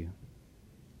thing as you.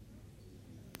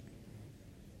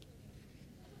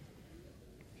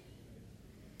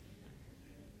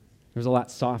 There's a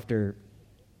lot softer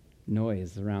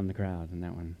noise around the crowd in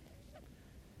that one.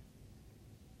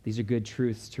 These are good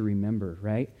truths to remember,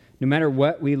 right? No matter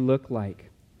what we look like,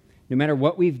 no matter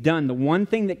what we've done, the one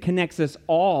thing that connects us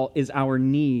all is our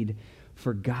need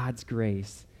for God's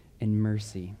grace and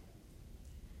mercy.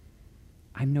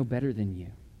 I'm no better than you.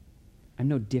 I'm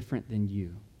no different than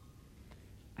you.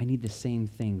 I need the same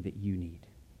thing that you need.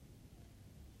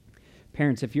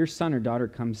 Parents, if your son or daughter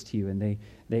comes to you and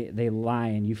they lie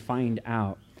and you find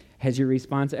out, has your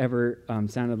response ever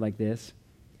sounded like this?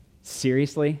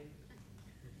 Seriously?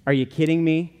 Are you kidding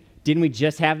me? Didn't we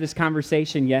just have this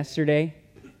conversation yesterday?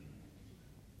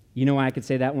 You know why I could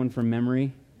say that one from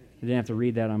memory? I didn't have to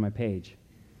read that on my page.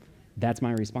 That's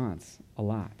my response a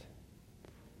lot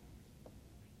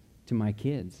to my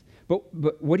kids.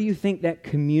 But what do you think that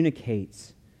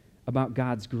communicates about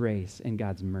God's grace and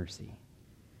God's mercy?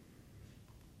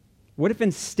 What if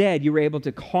instead you were able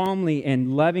to calmly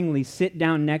and lovingly sit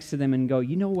down next to them and go,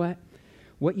 you know what?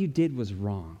 What you did was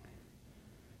wrong.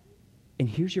 And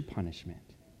here's your punishment.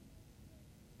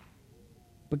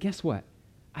 But guess what?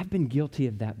 I've been guilty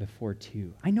of that before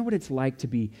too. I know what it's like to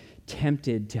be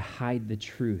tempted to hide the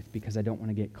truth because I don't want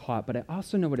to get caught, but I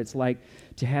also know what it's like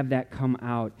to have that come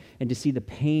out and to see the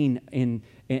pain and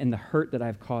the hurt that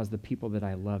I've caused the people that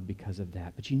I love because of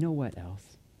that. But you know what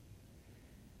else?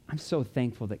 I'm so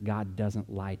thankful that God doesn't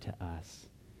lie to us.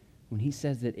 When he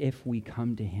says that if we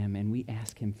come to him and we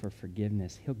ask him for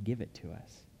forgiveness, he'll give it to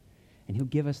us. And he'll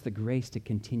give us the grace to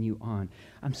continue on.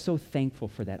 I'm so thankful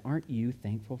for that. Aren't you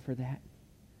thankful for that?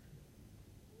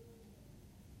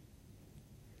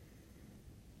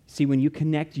 See, when you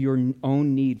connect your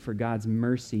own need for God's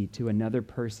mercy to another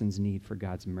person's need for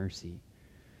God's mercy,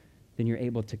 then you're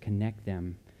able to connect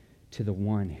them to the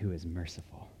one who is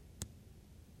merciful.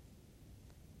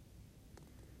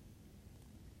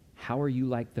 How are you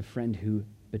like the friend who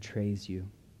betrays you?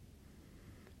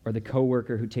 Or the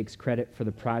coworker who takes credit for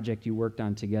the project you worked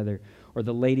on together? Or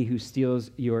the lady who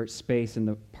steals your space in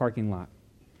the parking lot?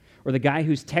 Or the guy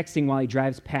who's texting while he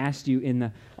drives past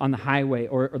you on the highway?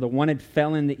 Or the wanted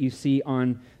felon that you see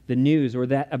on the news? Or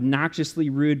that obnoxiously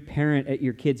rude parent at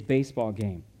your kid's baseball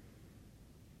game?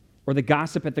 Or the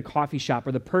gossip at the coffee shop?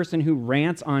 Or the person who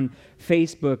rants on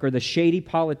Facebook? Or the shady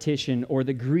politician? Or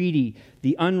the greedy,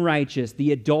 the unrighteous,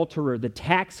 the adulterer, the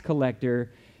tax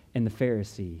collector, and the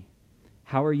Pharisee?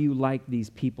 How are you like these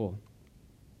people?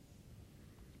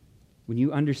 When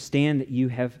you understand that you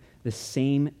have the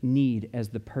same need as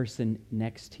the person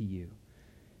next to you,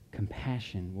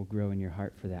 compassion will grow in your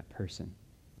heart for that person.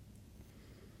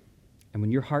 And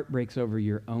when your heart breaks over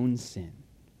your own sin,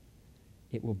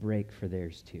 it will break for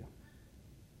theirs too.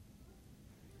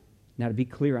 Now, to be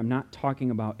clear, I'm not talking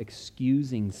about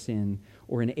excusing sin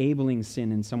or enabling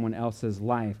sin in someone else's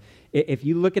life. If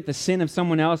you look at the sin of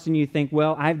someone else and you think,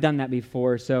 well, I've done that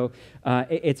before, so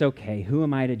it's okay. Who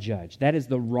am I to judge? That is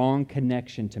the wrong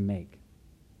connection to make.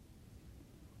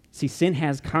 See, sin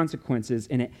has consequences,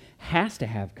 and it has to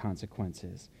have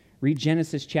consequences. Read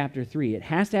Genesis chapter 3. It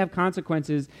has to have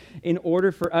consequences in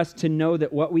order for us to know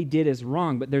that what we did is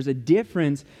wrong. But there's a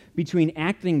difference between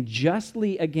acting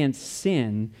justly against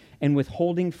sin and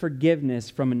withholding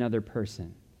forgiveness from another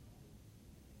person.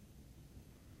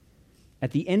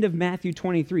 At the end of Matthew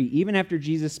 23, even after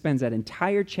Jesus spends that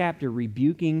entire chapter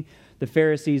rebuking the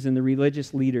Pharisees and the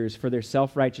religious leaders for their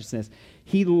self-righteousness,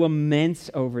 he laments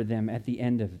over them at the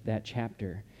end of that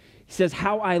chapter. He says,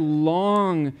 how I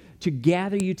long to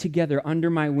gather you together under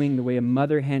my wing the way a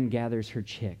mother hen gathers her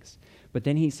chicks. But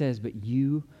then he says, but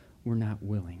you were not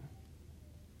willing.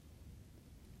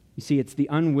 You see, it's the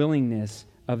unwillingness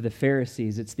of the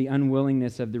Pharisees. It's the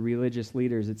unwillingness of the religious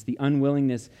leaders. It's the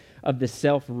unwillingness of the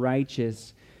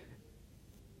self-righteous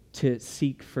to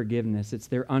seek forgiveness. It's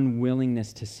their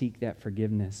unwillingness to seek that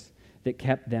forgiveness that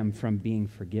kept them from being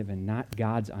forgiven, not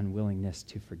God's unwillingness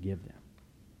to forgive them.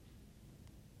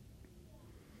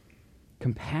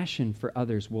 Compassion for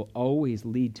others will always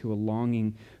lead to a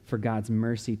longing for God's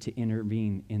mercy to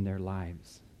intervene in their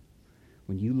lives.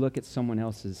 When you look at someone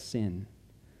else's sin,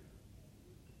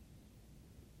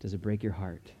 does it break your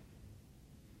heart?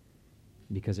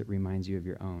 Because it reminds you of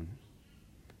your own.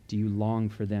 Do you long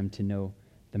for them to know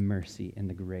the mercy and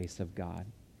the grace of God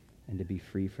and to be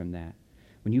free from that?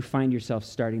 When you find yourself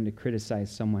starting to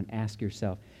criticize someone, ask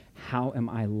yourself, how am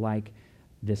I like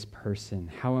this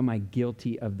person? How am I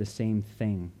guilty of the same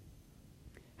thing?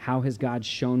 How has God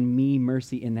shown me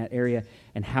mercy in that area?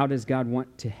 And how does God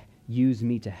want to use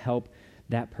me to help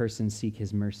that person seek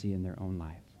his mercy in their own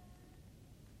life?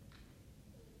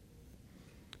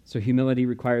 So humility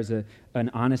requires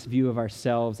an honest view of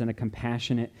ourselves and a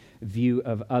compassionate view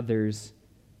of others,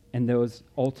 and those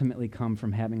ultimately come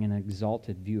from having an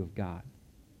exalted view of God.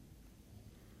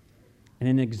 And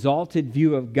an exalted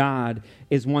view of God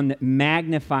is one that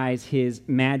magnifies his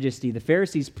majesty. The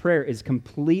Pharisee's prayer is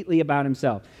completely about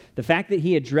himself. The fact that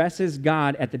he addresses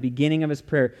God at the beginning of his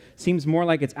prayer seems more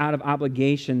like it's out of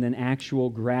obligation than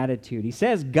actual gratitude. He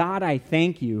says, God, I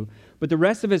thank you, but the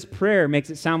rest of his prayer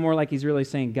makes it sound more like he's really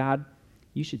saying, God,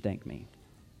 you should thank me.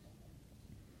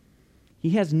 He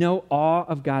has no awe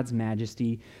of God's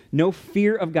majesty, no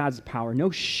fear of God's power, no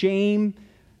shame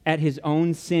at his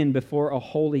own sin before a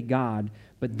holy God.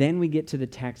 But then we get to the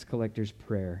tax collector's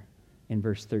prayer in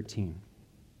verse 13.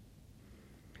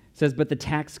 It says, but the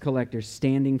tax collector,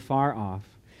 standing far off,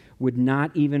 would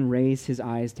not even raise his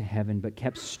eyes to heaven, but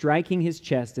kept striking his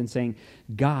chest and saying,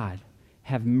 God,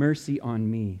 have mercy on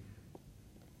me,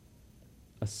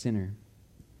 a sinner.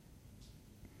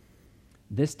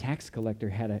 This tax collector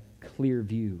had a clear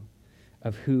view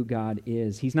of who God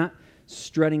is. He's not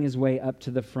strutting his way up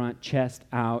to the front, chest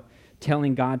out,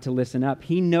 telling God to listen up.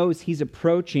 He knows he's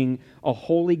approaching a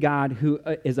holy God who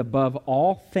is above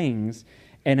all things,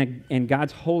 and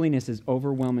God's holiness is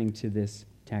overwhelming to this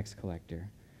tax collector.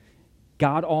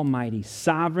 God Almighty,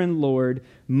 Sovereign Lord,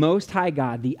 Most High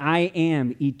God, the I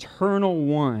Am, Eternal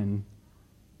One,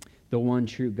 the one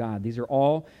true God. These are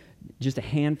all just a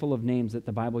handful of names that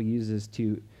the Bible uses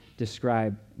to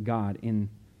describe God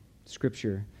in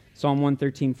Scripture. Psalm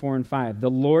 113, 4 and 5. The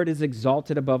Lord is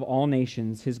exalted above all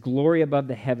nations, his glory above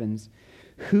the heavens.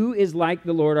 Who is like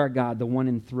the Lord our God, the one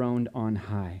enthroned on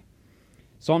high?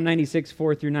 Psalm 96,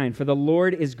 4 through 9. For the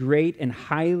Lord is great and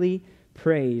highly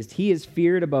praised. He is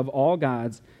feared above all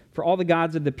gods, for all the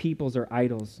gods of the peoples are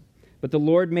idols. But the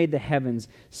Lord made the heavens.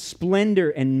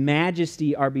 Splendor and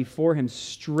majesty are before him.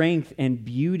 Strength and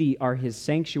beauty are his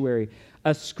sanctuary.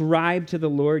 Ascribe to the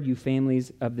Lord, you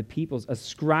families of the peoples.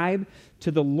 Ascribe to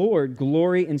the Lord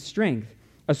glory and strength.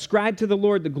 Ascribe to the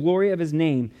Lord the glory of his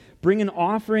name. Bring an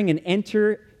offering and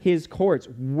enter his courts.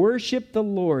 Worship the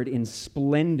Lord in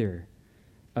splendor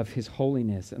of his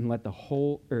holiness, and let the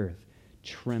whole earth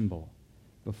tremble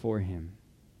before him.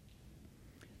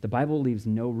 The Bible leaves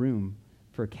no room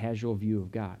for a casual view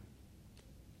of God.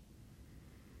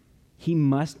 He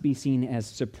must be seen as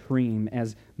supreme,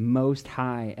 as most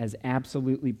high, as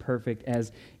absolutely perfect,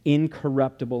 as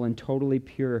incorruptible and totally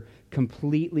pure,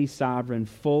 completely sovereign,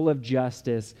 full of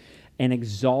justice, and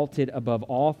exalted above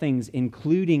all things,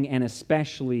 including and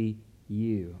especially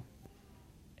you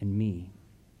and me.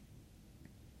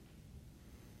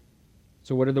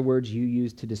 So what are the words you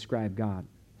use to describe God?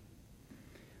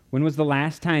 When was the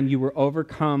last time you were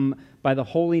overcome by the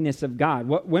holiness of God?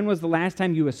 When was the last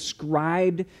time you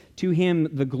ascribed to him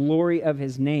the glory of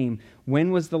his name?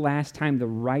 When was the last time the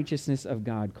righteousness of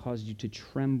God caused you to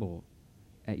tremble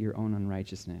at your own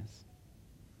unrighteousness?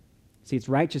 See, it's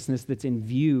righteousness that's in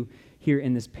view here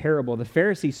in this parable. The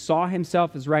Pharisee saw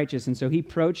himself as righteous, and so he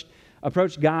approached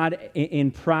God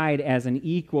in pride as an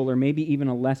equal or maybe even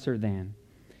a lesser than.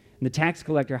 And the tax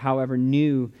collector, however,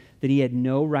 knew that he had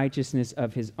no righteousness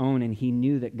of his own, and he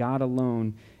knew that God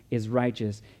alone is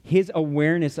righteous. His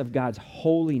awareness of God's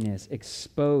holiness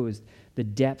exposed the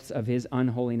depths of his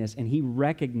unholiness, and he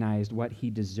recognized what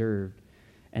he deserved,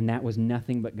 and that was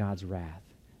nothing but God's wrath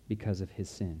because of his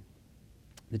sin.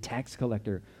 The tax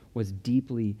collector was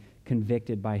deeply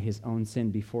convicted by his own sin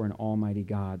before an almighty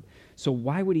God. So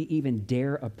why would he even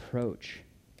dare approach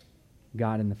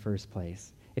God in the first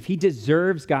place? If he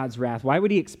deserves God's wrath, why would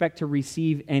he expect to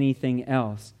receive anything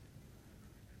else?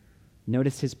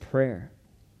 Notice his prayer.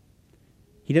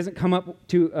 He doesn't come up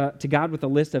to God with a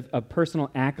list of personal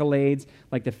accolades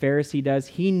like the Pharisee does.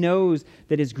 He knows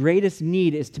that his greatest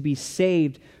need is to be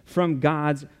saved from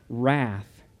God's wrath.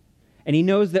 And he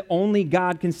knows that only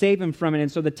God can save him from it.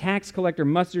 And so the tax collector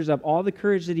musters up all the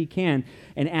courage that he can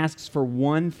and asks for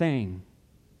one thing: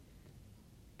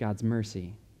 God's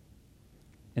mercy.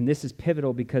 And this is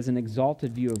pivotal because an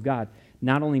exalted view of God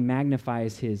not only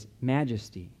magnifies his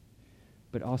majesty,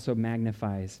 but also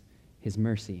magnifies his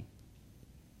mercy.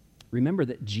 Remember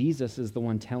that Jesus is the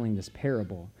one telling this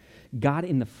parable. God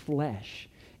in the flesh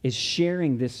is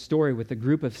sharing this story with a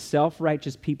group of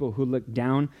self-righteous people who look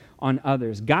down on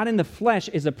others. God in the flesh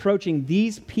is approaching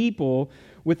these people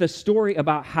with a story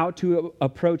about how to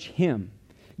approach him.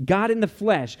 God in the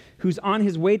flesh, who's on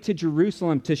his way to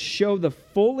Jerusalem to show the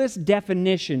fullest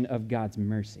definition of God's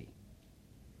mercy,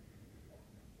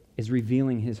 is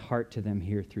revealing his heart to them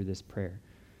here through this prayer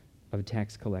of a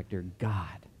tax collector.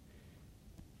 God,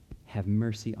 have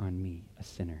mercy on me, a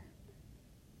sinner.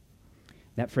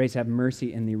 That phrase, have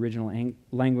mercy, in the original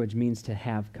language means to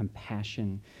have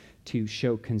compassion, to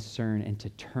show concern, and to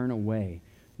turn away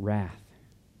wrath.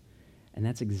 And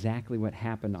that's exactly what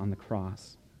happened on the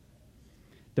cross.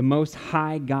 The Most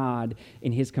High God,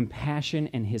 in his compassion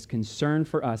and his concern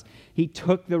for us, he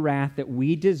took the wrath that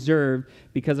we deserved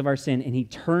because of our sin, and he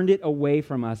turned it away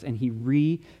from us, and he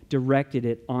redirected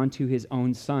it onto his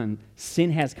own Son.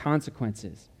 Sin has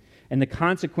consequences, and the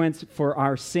consequence for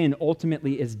our sin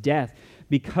ultimately is death.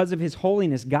 Because of his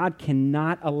holiness, God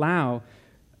cannot allow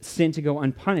sin to go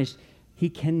unpunished. He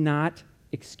cannot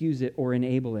excuse it or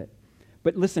enable it.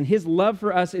 But listen, his love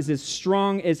for us is as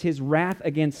strong as his wrath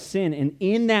against sin. And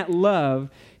in that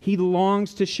love, he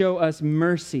longs to show us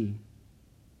mercy.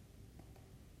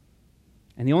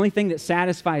 And the only thing that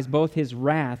satisfies both his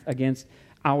wrath against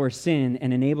our sin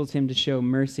and enables him to show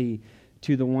mercy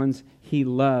to the ones he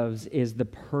loves is the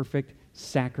perfect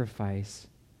sacrifice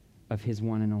of his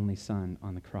one and only Son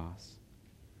on the cross.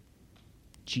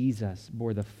 Jesus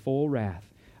bore the full wrath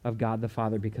of God the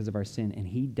Father because of our sin, and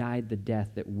he died the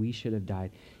death that we should have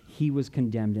died. He was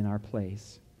condemned in our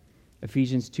place.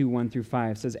 Ephesians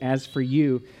 2:1-5 says, "As for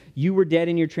you, you were dead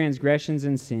in your transgressions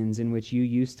and sins in which you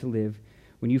used to live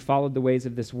when you followed the ways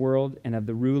of this world and of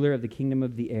the ruler of the kingdom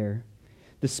of the air,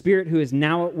 the spirit who is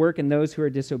now at work in those who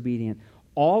are disobedient.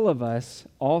 All of us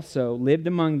also lived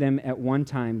among them at one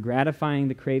time, gratifying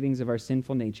the cravings of our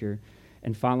sinful nature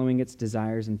and following its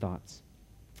desires and thoughts.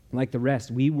 Like the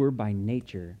rest, we were by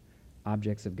nature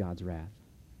objects of God's wrath.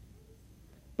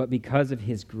 But because of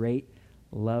his great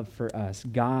love for us,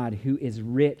 God, who is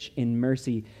rich in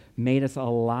mercy, made us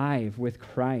alive with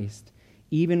Christ.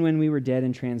 Even when we were dead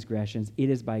in transgressions, it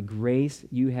is by grace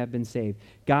you have been saved.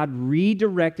 God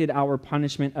redirected our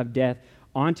punishment of death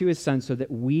onto his Son so that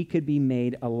we could be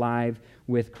made alive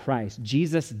with Christ.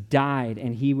 Jesus died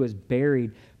and he was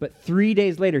buried, but 3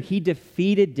 days later he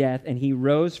defeated death and he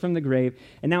rose from the grave.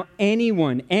 And now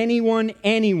anyone,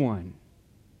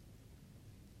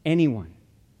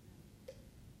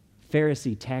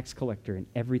 Pharisee, tax collector, and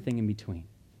everything in between,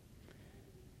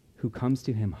 who comes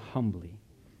to him humbly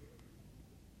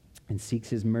and seeks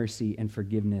his mercy and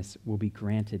forgiveness will be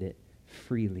granted it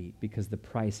freely because the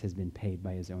price has been paid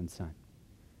by his own Son.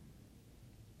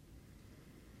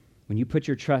 When you put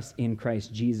your trust in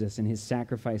Christ Jesus and his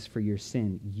sacrifice for your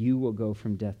sin, you will go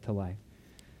from death to life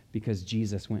because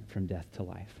Jesus went from death to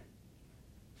life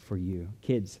for you.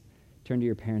 Kids, turn to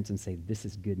your parents and say, "This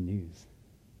is good news."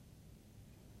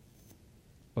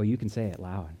 Oh, you can say it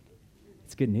loud.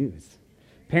 It's good news.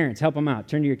 Parents, help them out.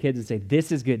 Turn to your kids and say, "This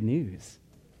is good news."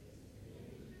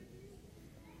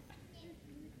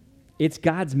 It's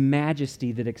God's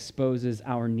majesty that exposes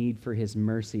our need for his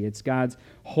mercy. It's God's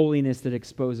holiness that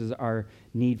exposes our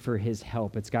need for his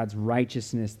help. It's God's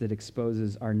righteousness that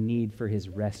exposes our need for his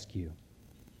rescue.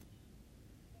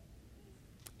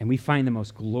 And we find the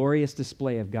most glorious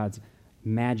display of God's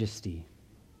majesty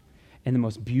and the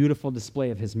most beautiful display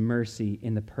of his mercy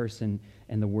in the person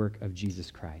and the work of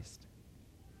Jesus Christ.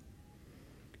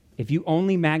 If you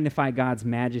only magnify God's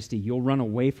majesty, you'll run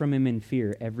away from him in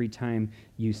fear every time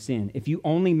you sin. If you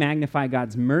only magnify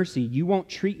God's mercy, you won't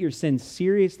treat your sin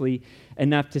seriously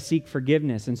enough to seek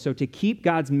forgiveness. And so to keep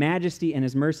God's majesty and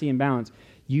his mercy in balance,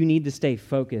 you need to stay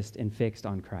focused and fixed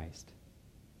on Christ.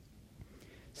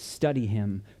 Study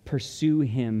him, pursue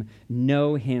him,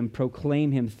 know him,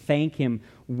 proclaim him, thank him,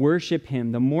 worship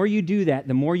him. The more you do that,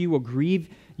 the more you will grieve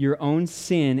your own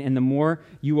sin and the more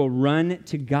you will run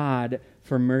to God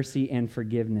for mercy and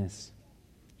forgiveness.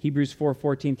 Hebrews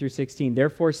 4:14-16.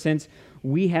 Therefore, since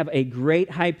we have a great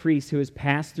high priest who has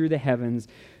passed through the heavens,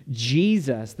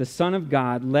 Jesus, the Son of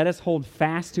God, let us hold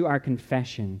fast to our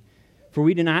confession. For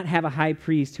we do not have a high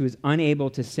priest who is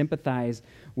unable to sympathize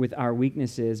with our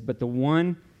weaknesses, but the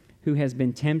one who has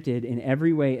been tempted in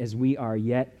every way as we are,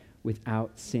 yet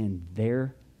without sin.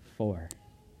 Therefore,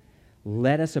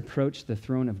 let us approach the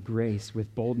throne of grace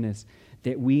with boldness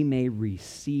that we may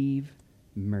receive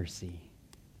mercy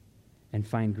and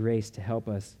find grace to help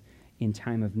us in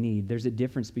time of need. There's a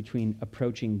difference between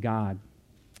approaching God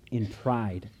in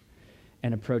pride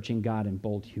and approaching God in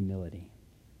bold humility.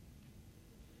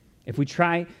 If we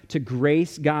try to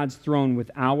grace God's throne with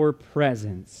our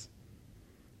presence,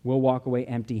 we'll walk away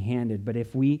empty-handed. But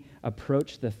if we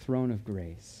approach the throne of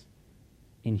grace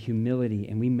in humility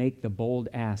and we make the bold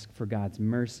ask for God's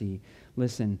mercy,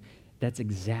 listen, that's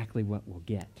exactly what we'll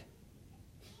get.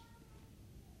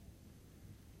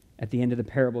 At the end of the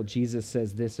parable, Jesus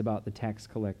says this about the tax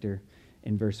collector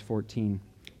in verse 14.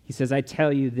 He says, I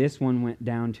tell you, this one went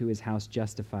down to his house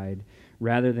justified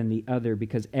rather than the other,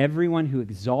 because everyone who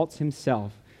exalts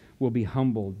himself will be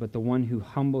humbled, but the one who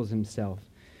humbles himself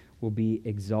will be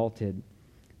exalted.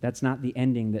 That's not the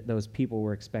ending that those people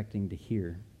were expecting to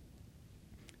hear.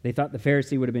 They thought the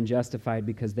Pharisee would have been justified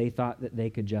because they thought that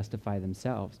they could justify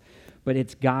themselves. But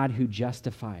it's God who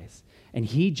justifies. And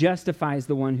he justifies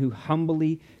the one who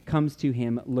humbly comes to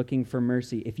him looking for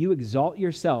mercy. If you exalt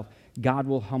yourself, God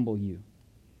will humble you.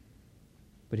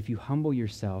 But if you humble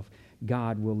yourself,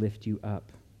 God will lift you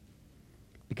up.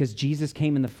 Because Jesus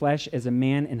came in the flesh as a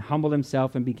man and humbled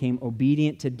himself and became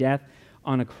obedient to death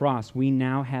on a cross, we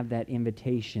now have that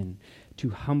invitation to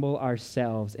humble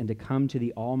ourselves and to come to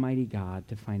the Almighty God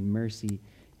to find mercy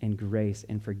and grace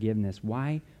and forgiveness.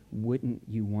 Why wouldn't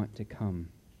you want to come?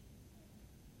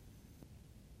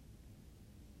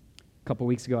 A couple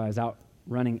weeks ago, I was out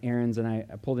running errands, and I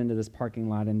pulled into this parking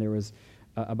lot, and there was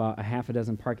about a half a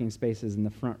dozen parking spaces in the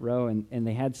front row, and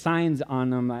they had signs on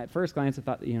them. At first glance, I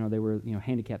thought, they were,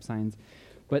 handicap signs.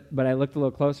 But I looked a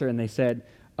little closer, and they said,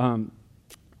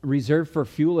 reserved for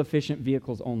fuel-efficient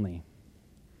vehicles only.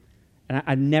 And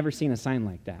I'd never seen a sign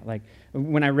like that. Like,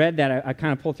 when I read that, I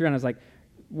kind of pulled through, and I was like,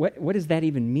 what does that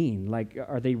even mean? Like,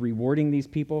 are they rewarding these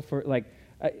people for, like,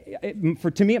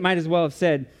 to me, it might as well have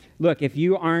said, look, if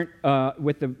you aren't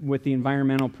with the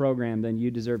environmental program, then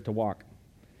you deserve to walk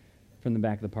from the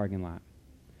back of the parking lot.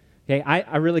 Okay,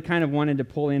 I really kind of wanted to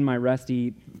pull in my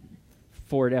rusty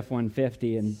Ford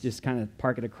F-150 and just kind of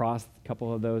park it across a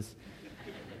couple of those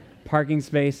parking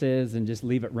spaces and just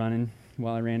leave it running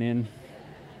while I ran in.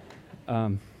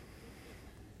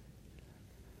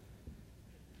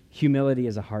 Humility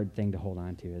is a hard thing to hold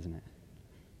on to, isn't it?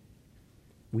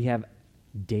 We have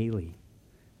daily,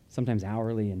 sometimes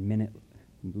hourly and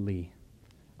minutely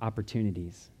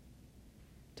opportunities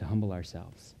to humble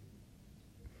ourselves.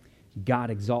 God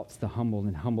exalts the humble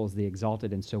and humbles the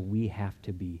exalted, and so we have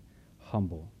to be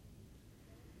humble.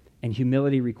 And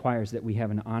humility requires that we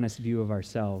have an honest view of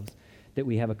ourselves, that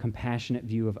we have a compassionate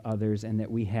view of others, and that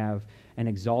we have an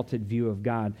exalted view of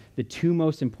God. The two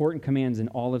most important commands in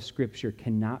all of Scripture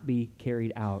cannot be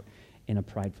carried out in a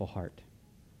prideful heart.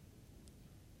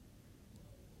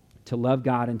 To love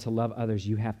God and to love others,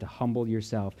 you have to humble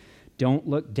yourself. Don't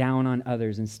look down on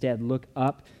others. Instead, look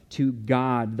up to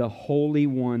God, the Holy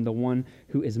One, the one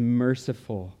who is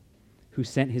merciful, who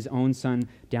sent his own Son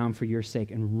down for your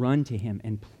sake, and run to him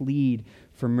and plead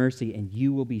for mercy, and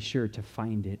you will be sure to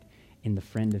find it in the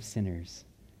friend of sinners,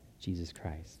 Jesus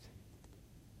Christ.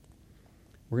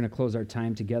 We're going to close our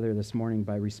time together this morning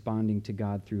by responding to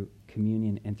God through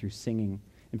communion and through singing.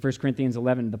 In 1 Corinthians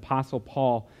 11, the Apostle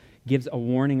Paul gives a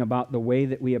warning about the way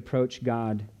that we approach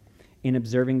God in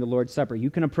observing the Lord's Supper. You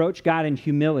can approach God in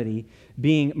humility,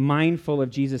 being mindful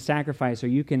of Jesus' sacrifice, or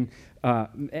you can,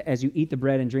 as you eat the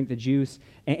bread and drink the juice,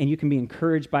 and you can be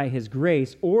encouraged by his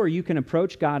grace, or you can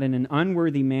approach God in an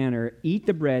unworthy manner, eat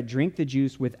the bread, drink the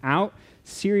juice without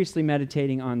seriously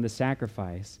meditating on the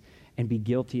sacrifice, and be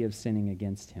guilty of sinning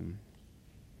against him.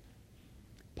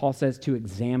 Paul says to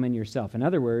examine yourself. In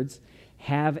other words,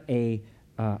 have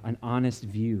an honest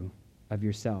view of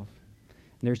yourself.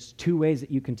 And there's two ways that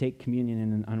you can take communion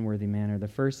in an unworthy manner. The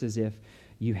first is if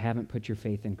you haven't put your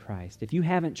faith in Christ. If you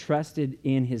haven't trusted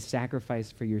in his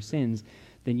sacrifice for your sins,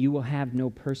 then you will have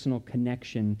no personal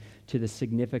connection to the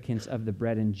significance of the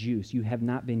bread and juice. You have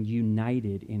not been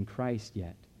united in Christ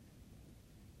yet.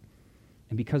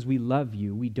 And because we love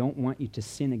you, we don't want you to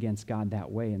sin against God that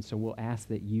way, and so we'll ask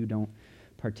that you don't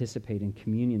participate in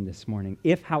communion this morning.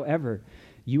 If, however,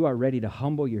 you are ready to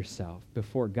humble yourself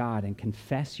before God and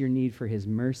confess your need for his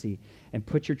mercy and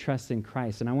put your trust in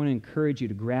Christ, and I want to encourage you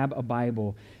to grab a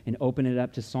Bible and open it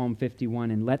up to Psalm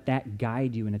 51 and let that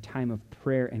guide you in a time of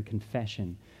prayer and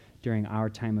confession during our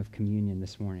time of communion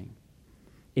this morning.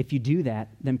 If you do that,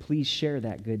 then please share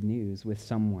that good news with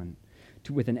someone,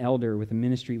 with an elder, with a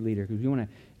ministry leader, because we want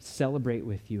to celebrate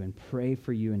with you and pray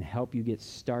for you and help you get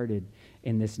started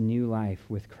in this new life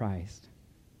with Christ.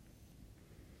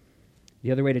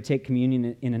 The other way to take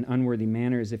communion in an unworthy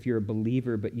manner is if you're a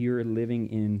believer, but you're living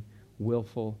in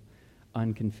willful,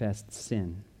 unconfessed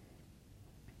sin.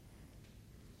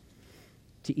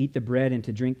 To eat the bread and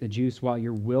to drink the juice while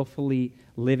you're willfully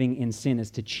living in sin is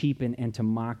to cheapen and to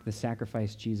mock the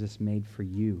sacrifice Jesus made for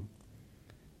you,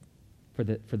 for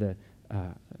the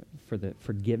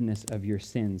forgiveness of your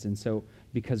sins. And so,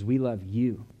 because we love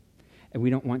you and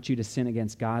we don't want you to sin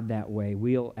against God that way,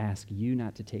 we'll ask you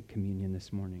not to take communion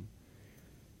this morning.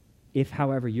 If,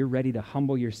 however, you're ready to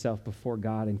humble yourself before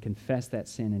God and confess that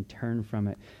sin and turn from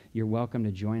it, you're welcome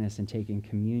to join us in taking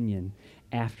communion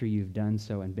after you've done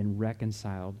so and been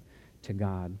reconciled to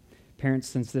God. Parents,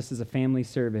 since this is a family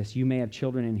service, you may have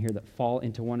children in here that fall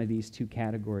into one of these two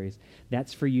categories.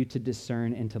 That's for you to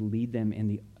discern and to lead them in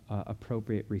the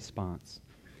appropriate response.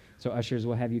 So ushers,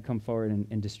 will have you come forward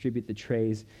and distribute the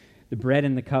trays. The bread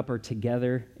and the cup are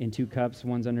together in two cups.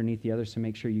 One's underneath the other, so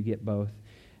make sure you get both.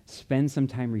 Spend some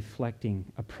time reflecting,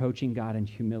 approaching God in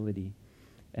humility,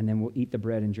 and then we'll eat the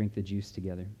bread and drink the juice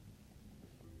together.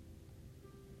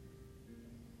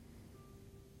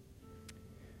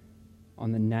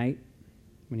 On the night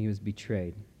when he was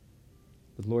betrayed,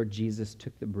 the Lord Jesus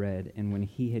took the bread, and when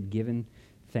he had given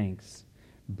thanks,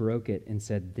 broke it and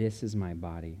said, "This is my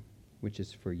body, which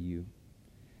is for you.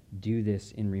 Do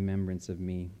this in remembrance of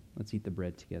me." Let's eat the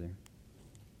bread together.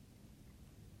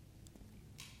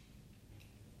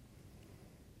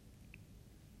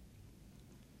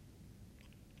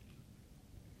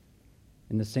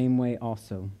 In the same way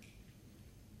also,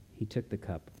 he took the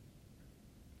cup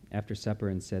after supper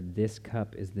and said, "This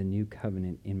cup is the new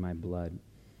covenant in my blood.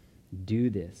 Do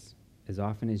this as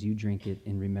often as you drink it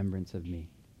in remembrance of me."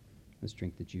 Let's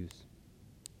drink the juice.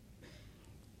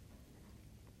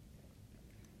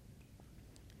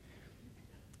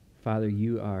 Father,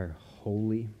 you are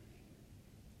holy,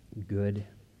 good,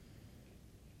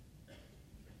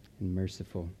 and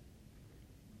merciful.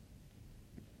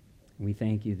 We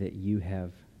thank you that you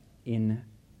have, in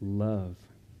love,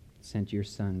 sent your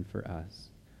Son for us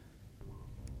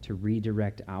to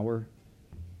redirect our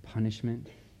punishment,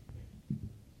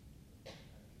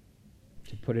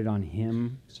 to put it on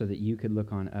him so that you could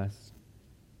look on us.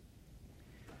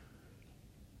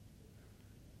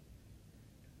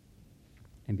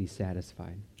 And be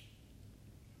satisfied,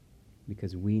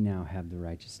 because we now have the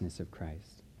righteousness of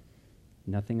Christ,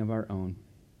 nothing of our own.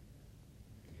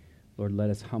 Lord, let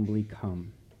us humbly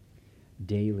come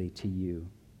daily to you,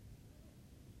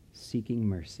 seeking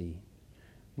mercy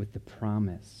with the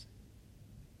promise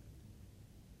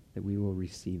that we will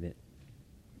receive it.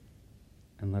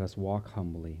 And let us walk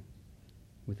humbly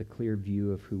with a clear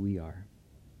view of who we are,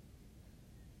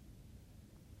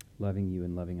 loving you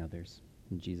and loving others.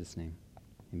 In Jesus' name,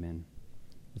 amen.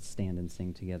 Let's stand and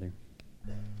sing together.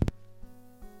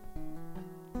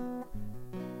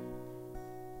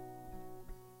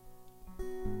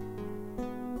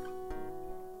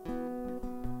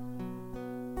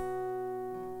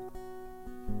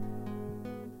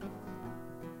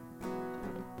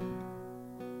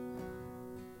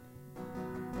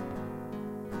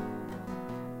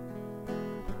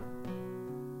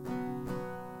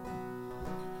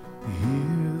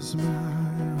 Here's my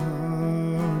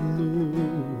heart,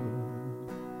 Lord.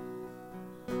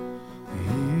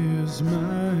 Here's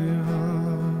my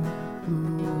heart,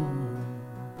 Lord.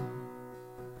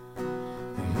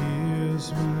 Here's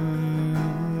my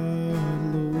heart,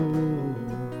 Lord.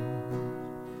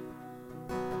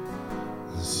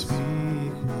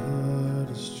 Speak what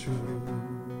is true.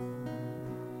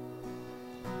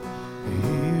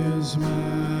 Here's my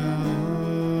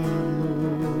heart,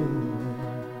 Lord.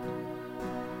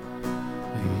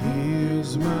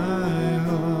 Here's my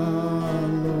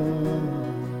heart, Lord.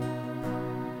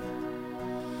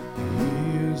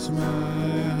 Here's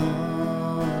my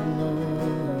heart,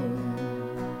 Lord.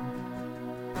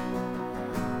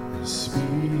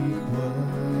 Speak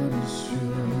what is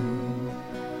true,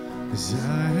 'cause I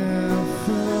have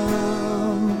found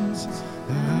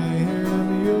I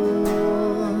am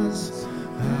yours.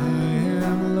 I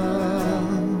am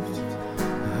loved.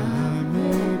 I'm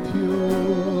made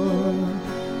pure.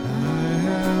 I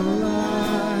have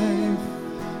life.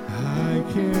 I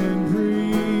can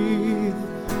breathe.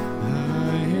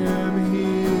 I am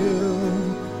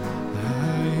healed.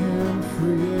 I am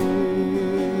free.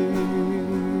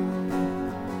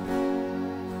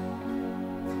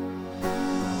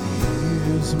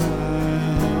 Here's my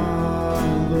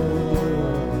heart,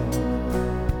 Lord.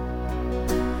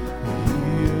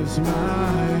 Here's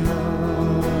my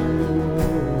heart,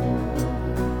 Lord.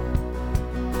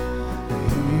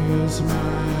 Here's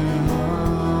my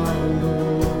heart,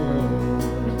 Lord.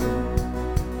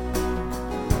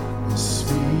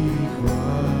 Speak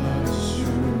what's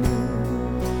true,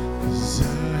 'cause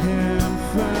I am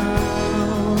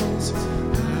found.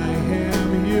 I am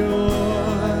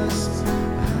yours.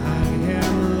 I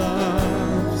am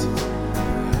loved.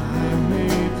 I'm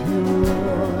made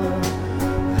pure.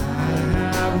 I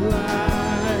have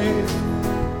life.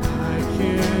 I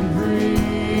can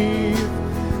breathe.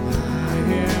 I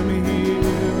am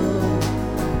healed.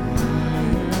 I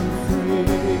am free.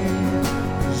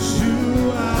 'Cause you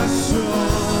are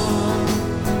strong.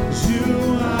 You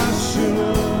are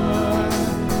sure.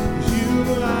 You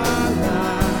are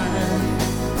life.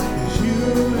 You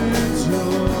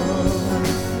endure.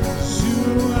 You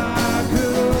are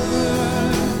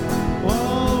good.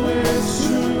 Always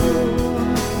true.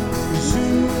 You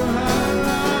are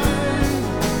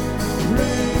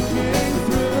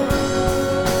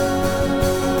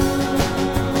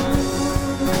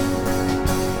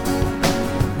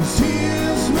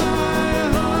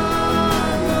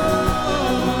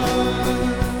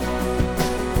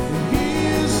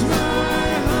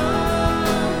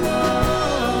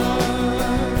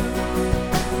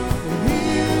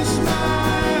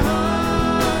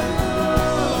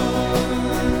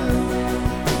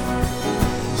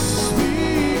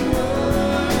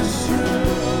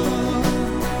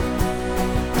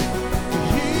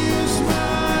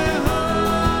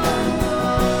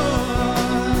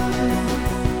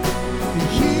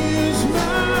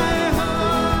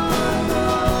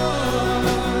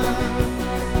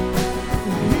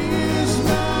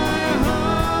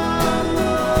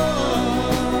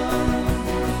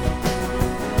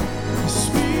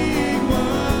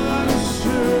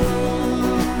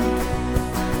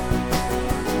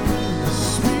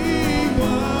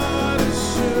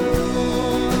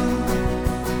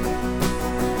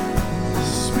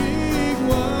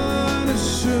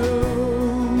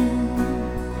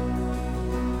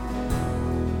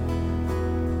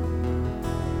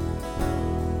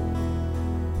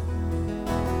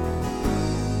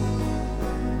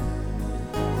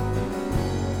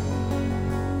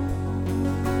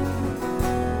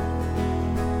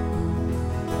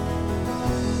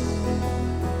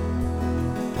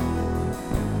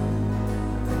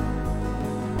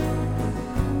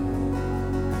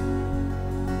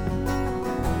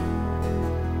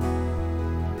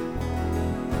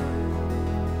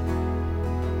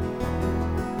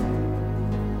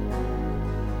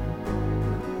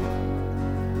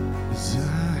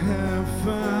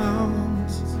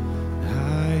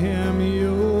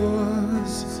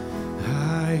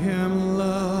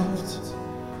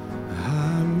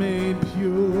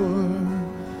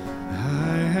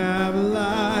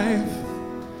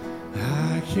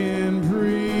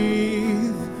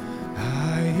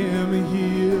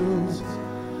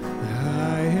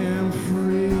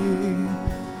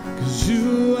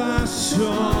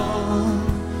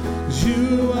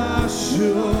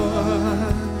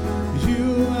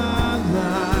You are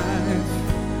life.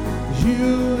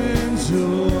 You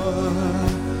endure.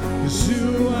 'Cause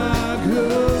you are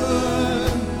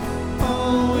good,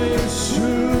 always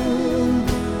true.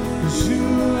 'Cause you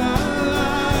are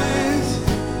light,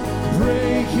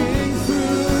 breaking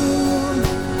through.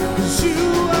 'Cause you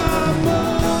are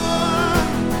more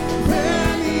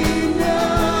than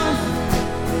enough.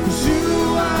 'Cause you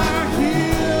are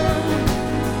here.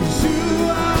 'Cause you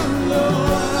are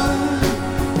Lord.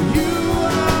 You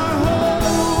are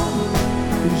hope.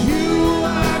 You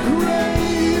are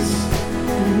grace.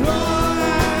 And all I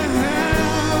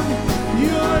have,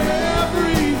 you're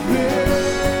everything.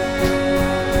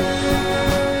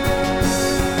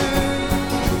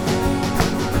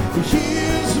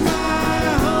 Here's my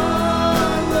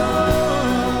heart,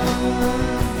 Lord.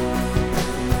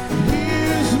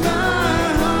 Here's my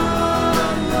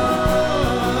heart,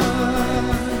 Lord.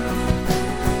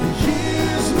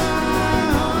 Here's my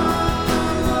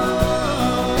heart,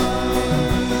 Lord.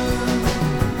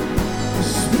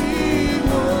 Speak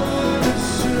what is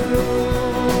true.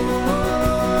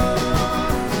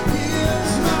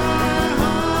 Here's my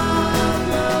heart,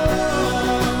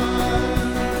 Lord.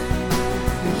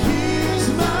 Here's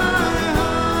my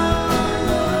heart,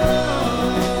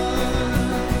 Lord.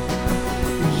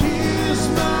 Here's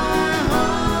my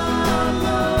heart,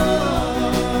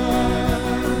 Lord.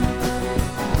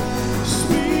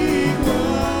 Speak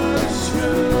what is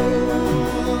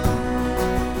true.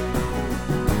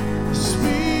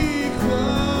 Speak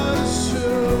what is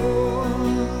true.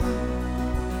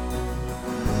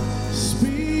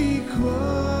 Speak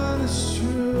what is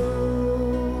true.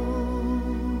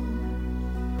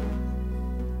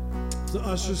 The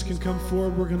ushers can come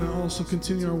forward. We're going to also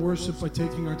continue our worship by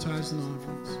taking our tithes and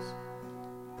offerings.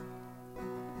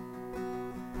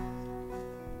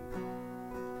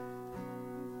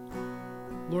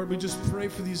 Lord, we just pray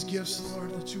for these gifts,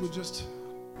 Lord, that you would just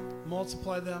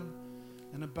multiply them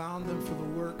and abound them for the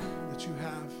work that you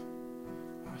have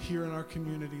here in our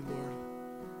community, Lord,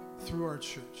 through our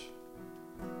church.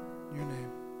 In your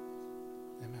name,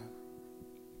 amen.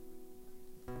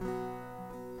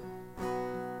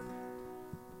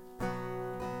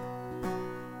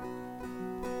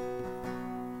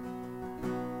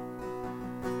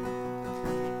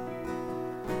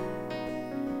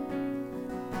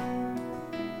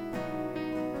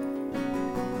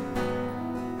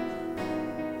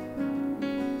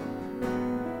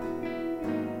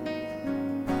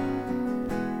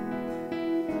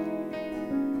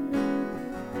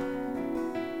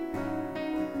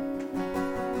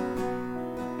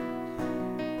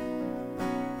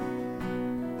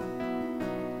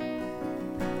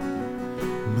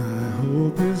 My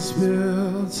hope is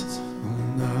built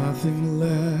on nothing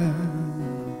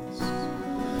less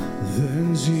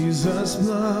than Jesus'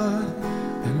 blood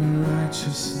and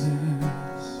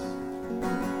righteousness.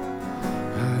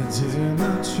 I dare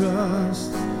not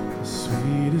trust the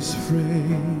sweetest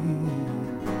frame,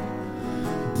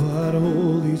 but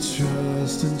wholly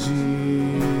trust in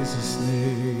Jesus'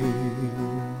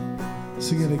 name.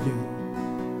 Sing it again.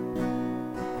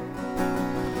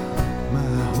 My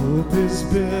hope is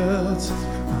built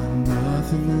on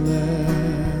nothing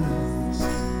less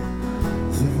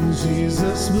than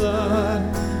Jesus' blood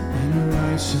and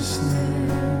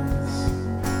righteousness.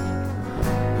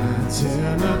 I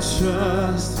dare not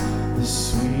trust the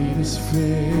sweetest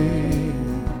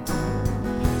frame,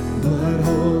 but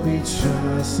wholly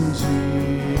trust in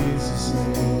Jesus'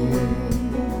 name.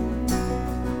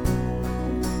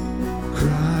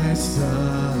 Christ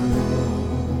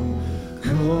alone,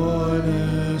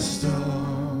 cornerstone,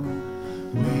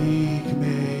 weak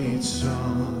made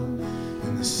strong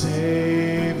in the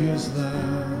Savior's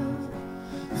love.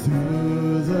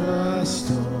 Through the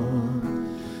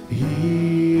storm,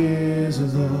 He is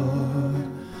Lord,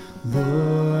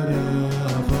 Lord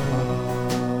of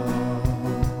all.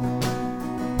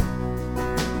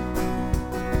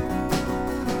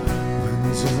 When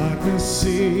darkness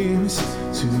seems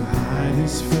to hide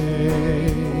His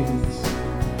face,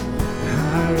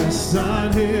 I rest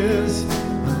on His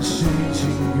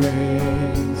unchanging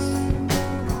grace.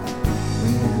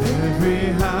 With every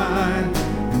high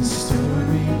and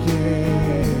stormy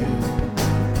gale,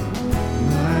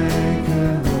 my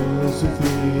anchor holds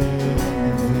within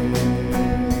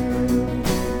veil.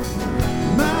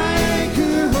 My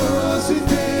anchor holds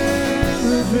within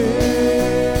the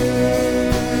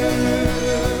veil.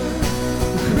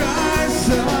 Christ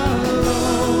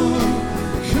alone,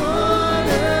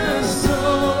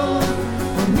 cornerstone,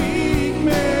 a weak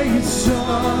made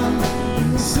strong,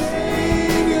 and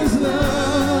Savior's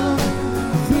love.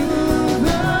 Through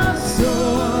the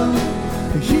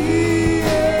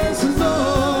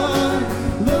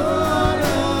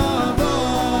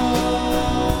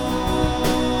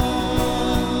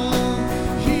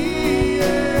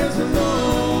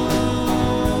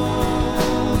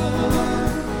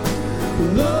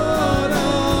Lord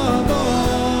of all,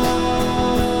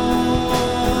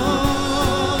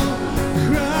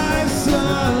 Christ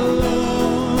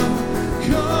alone,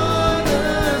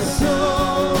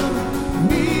 cornerstone,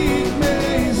 meek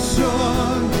made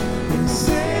strong, and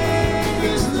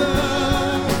Savior's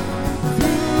love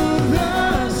through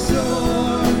the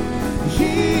storm.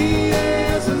 He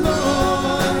is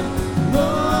Lord,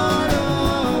 Lord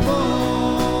of all.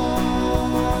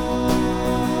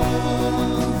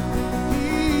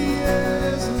 He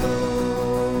is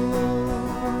Lord.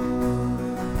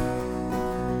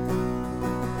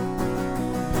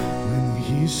 When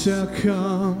he shall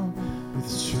come with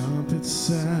trumpet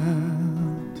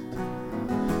sound,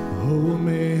 oh,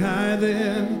 may I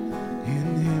then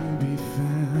in him be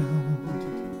found,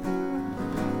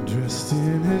 dressed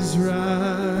in his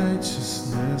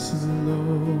righteousness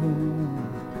alone.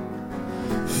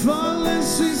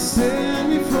 Faultless we stand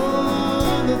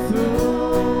before the throne.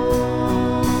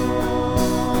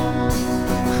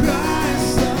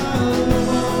 Christ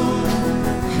alone,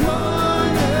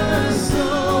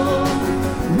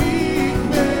 cornerstone, weak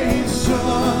made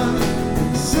strong,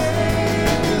 and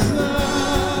Savior's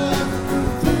love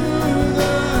through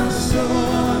the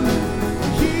storm.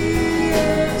 He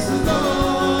is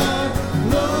Lord,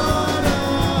 Lord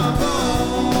of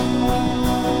all.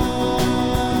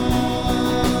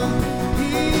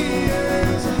 He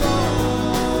is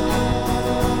Lord,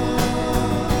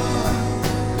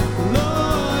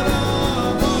 Lord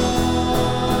of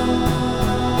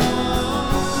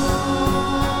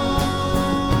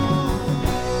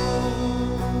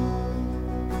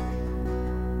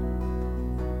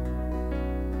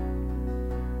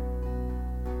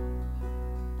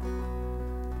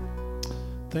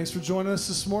Thanks for joining us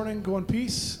this morning. Go in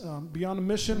peace. Be on a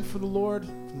mission for the Lord,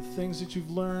 for the things that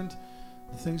you've learned,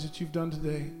 the things that you've done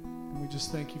today. And we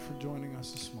just thank you for joining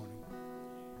us this morning.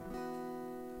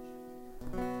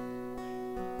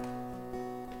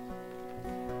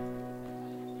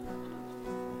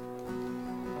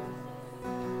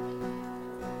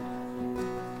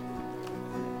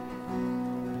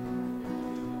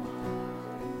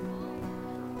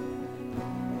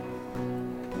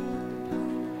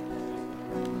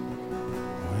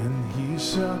 When he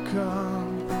shall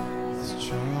come with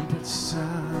trumpet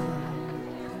sound,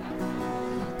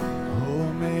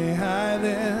 oh, may I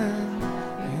then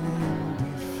in him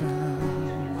be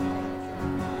found,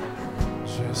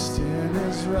 dressed in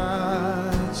his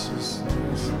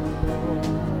righteousness alone.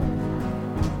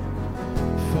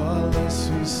 Faultless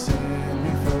we stand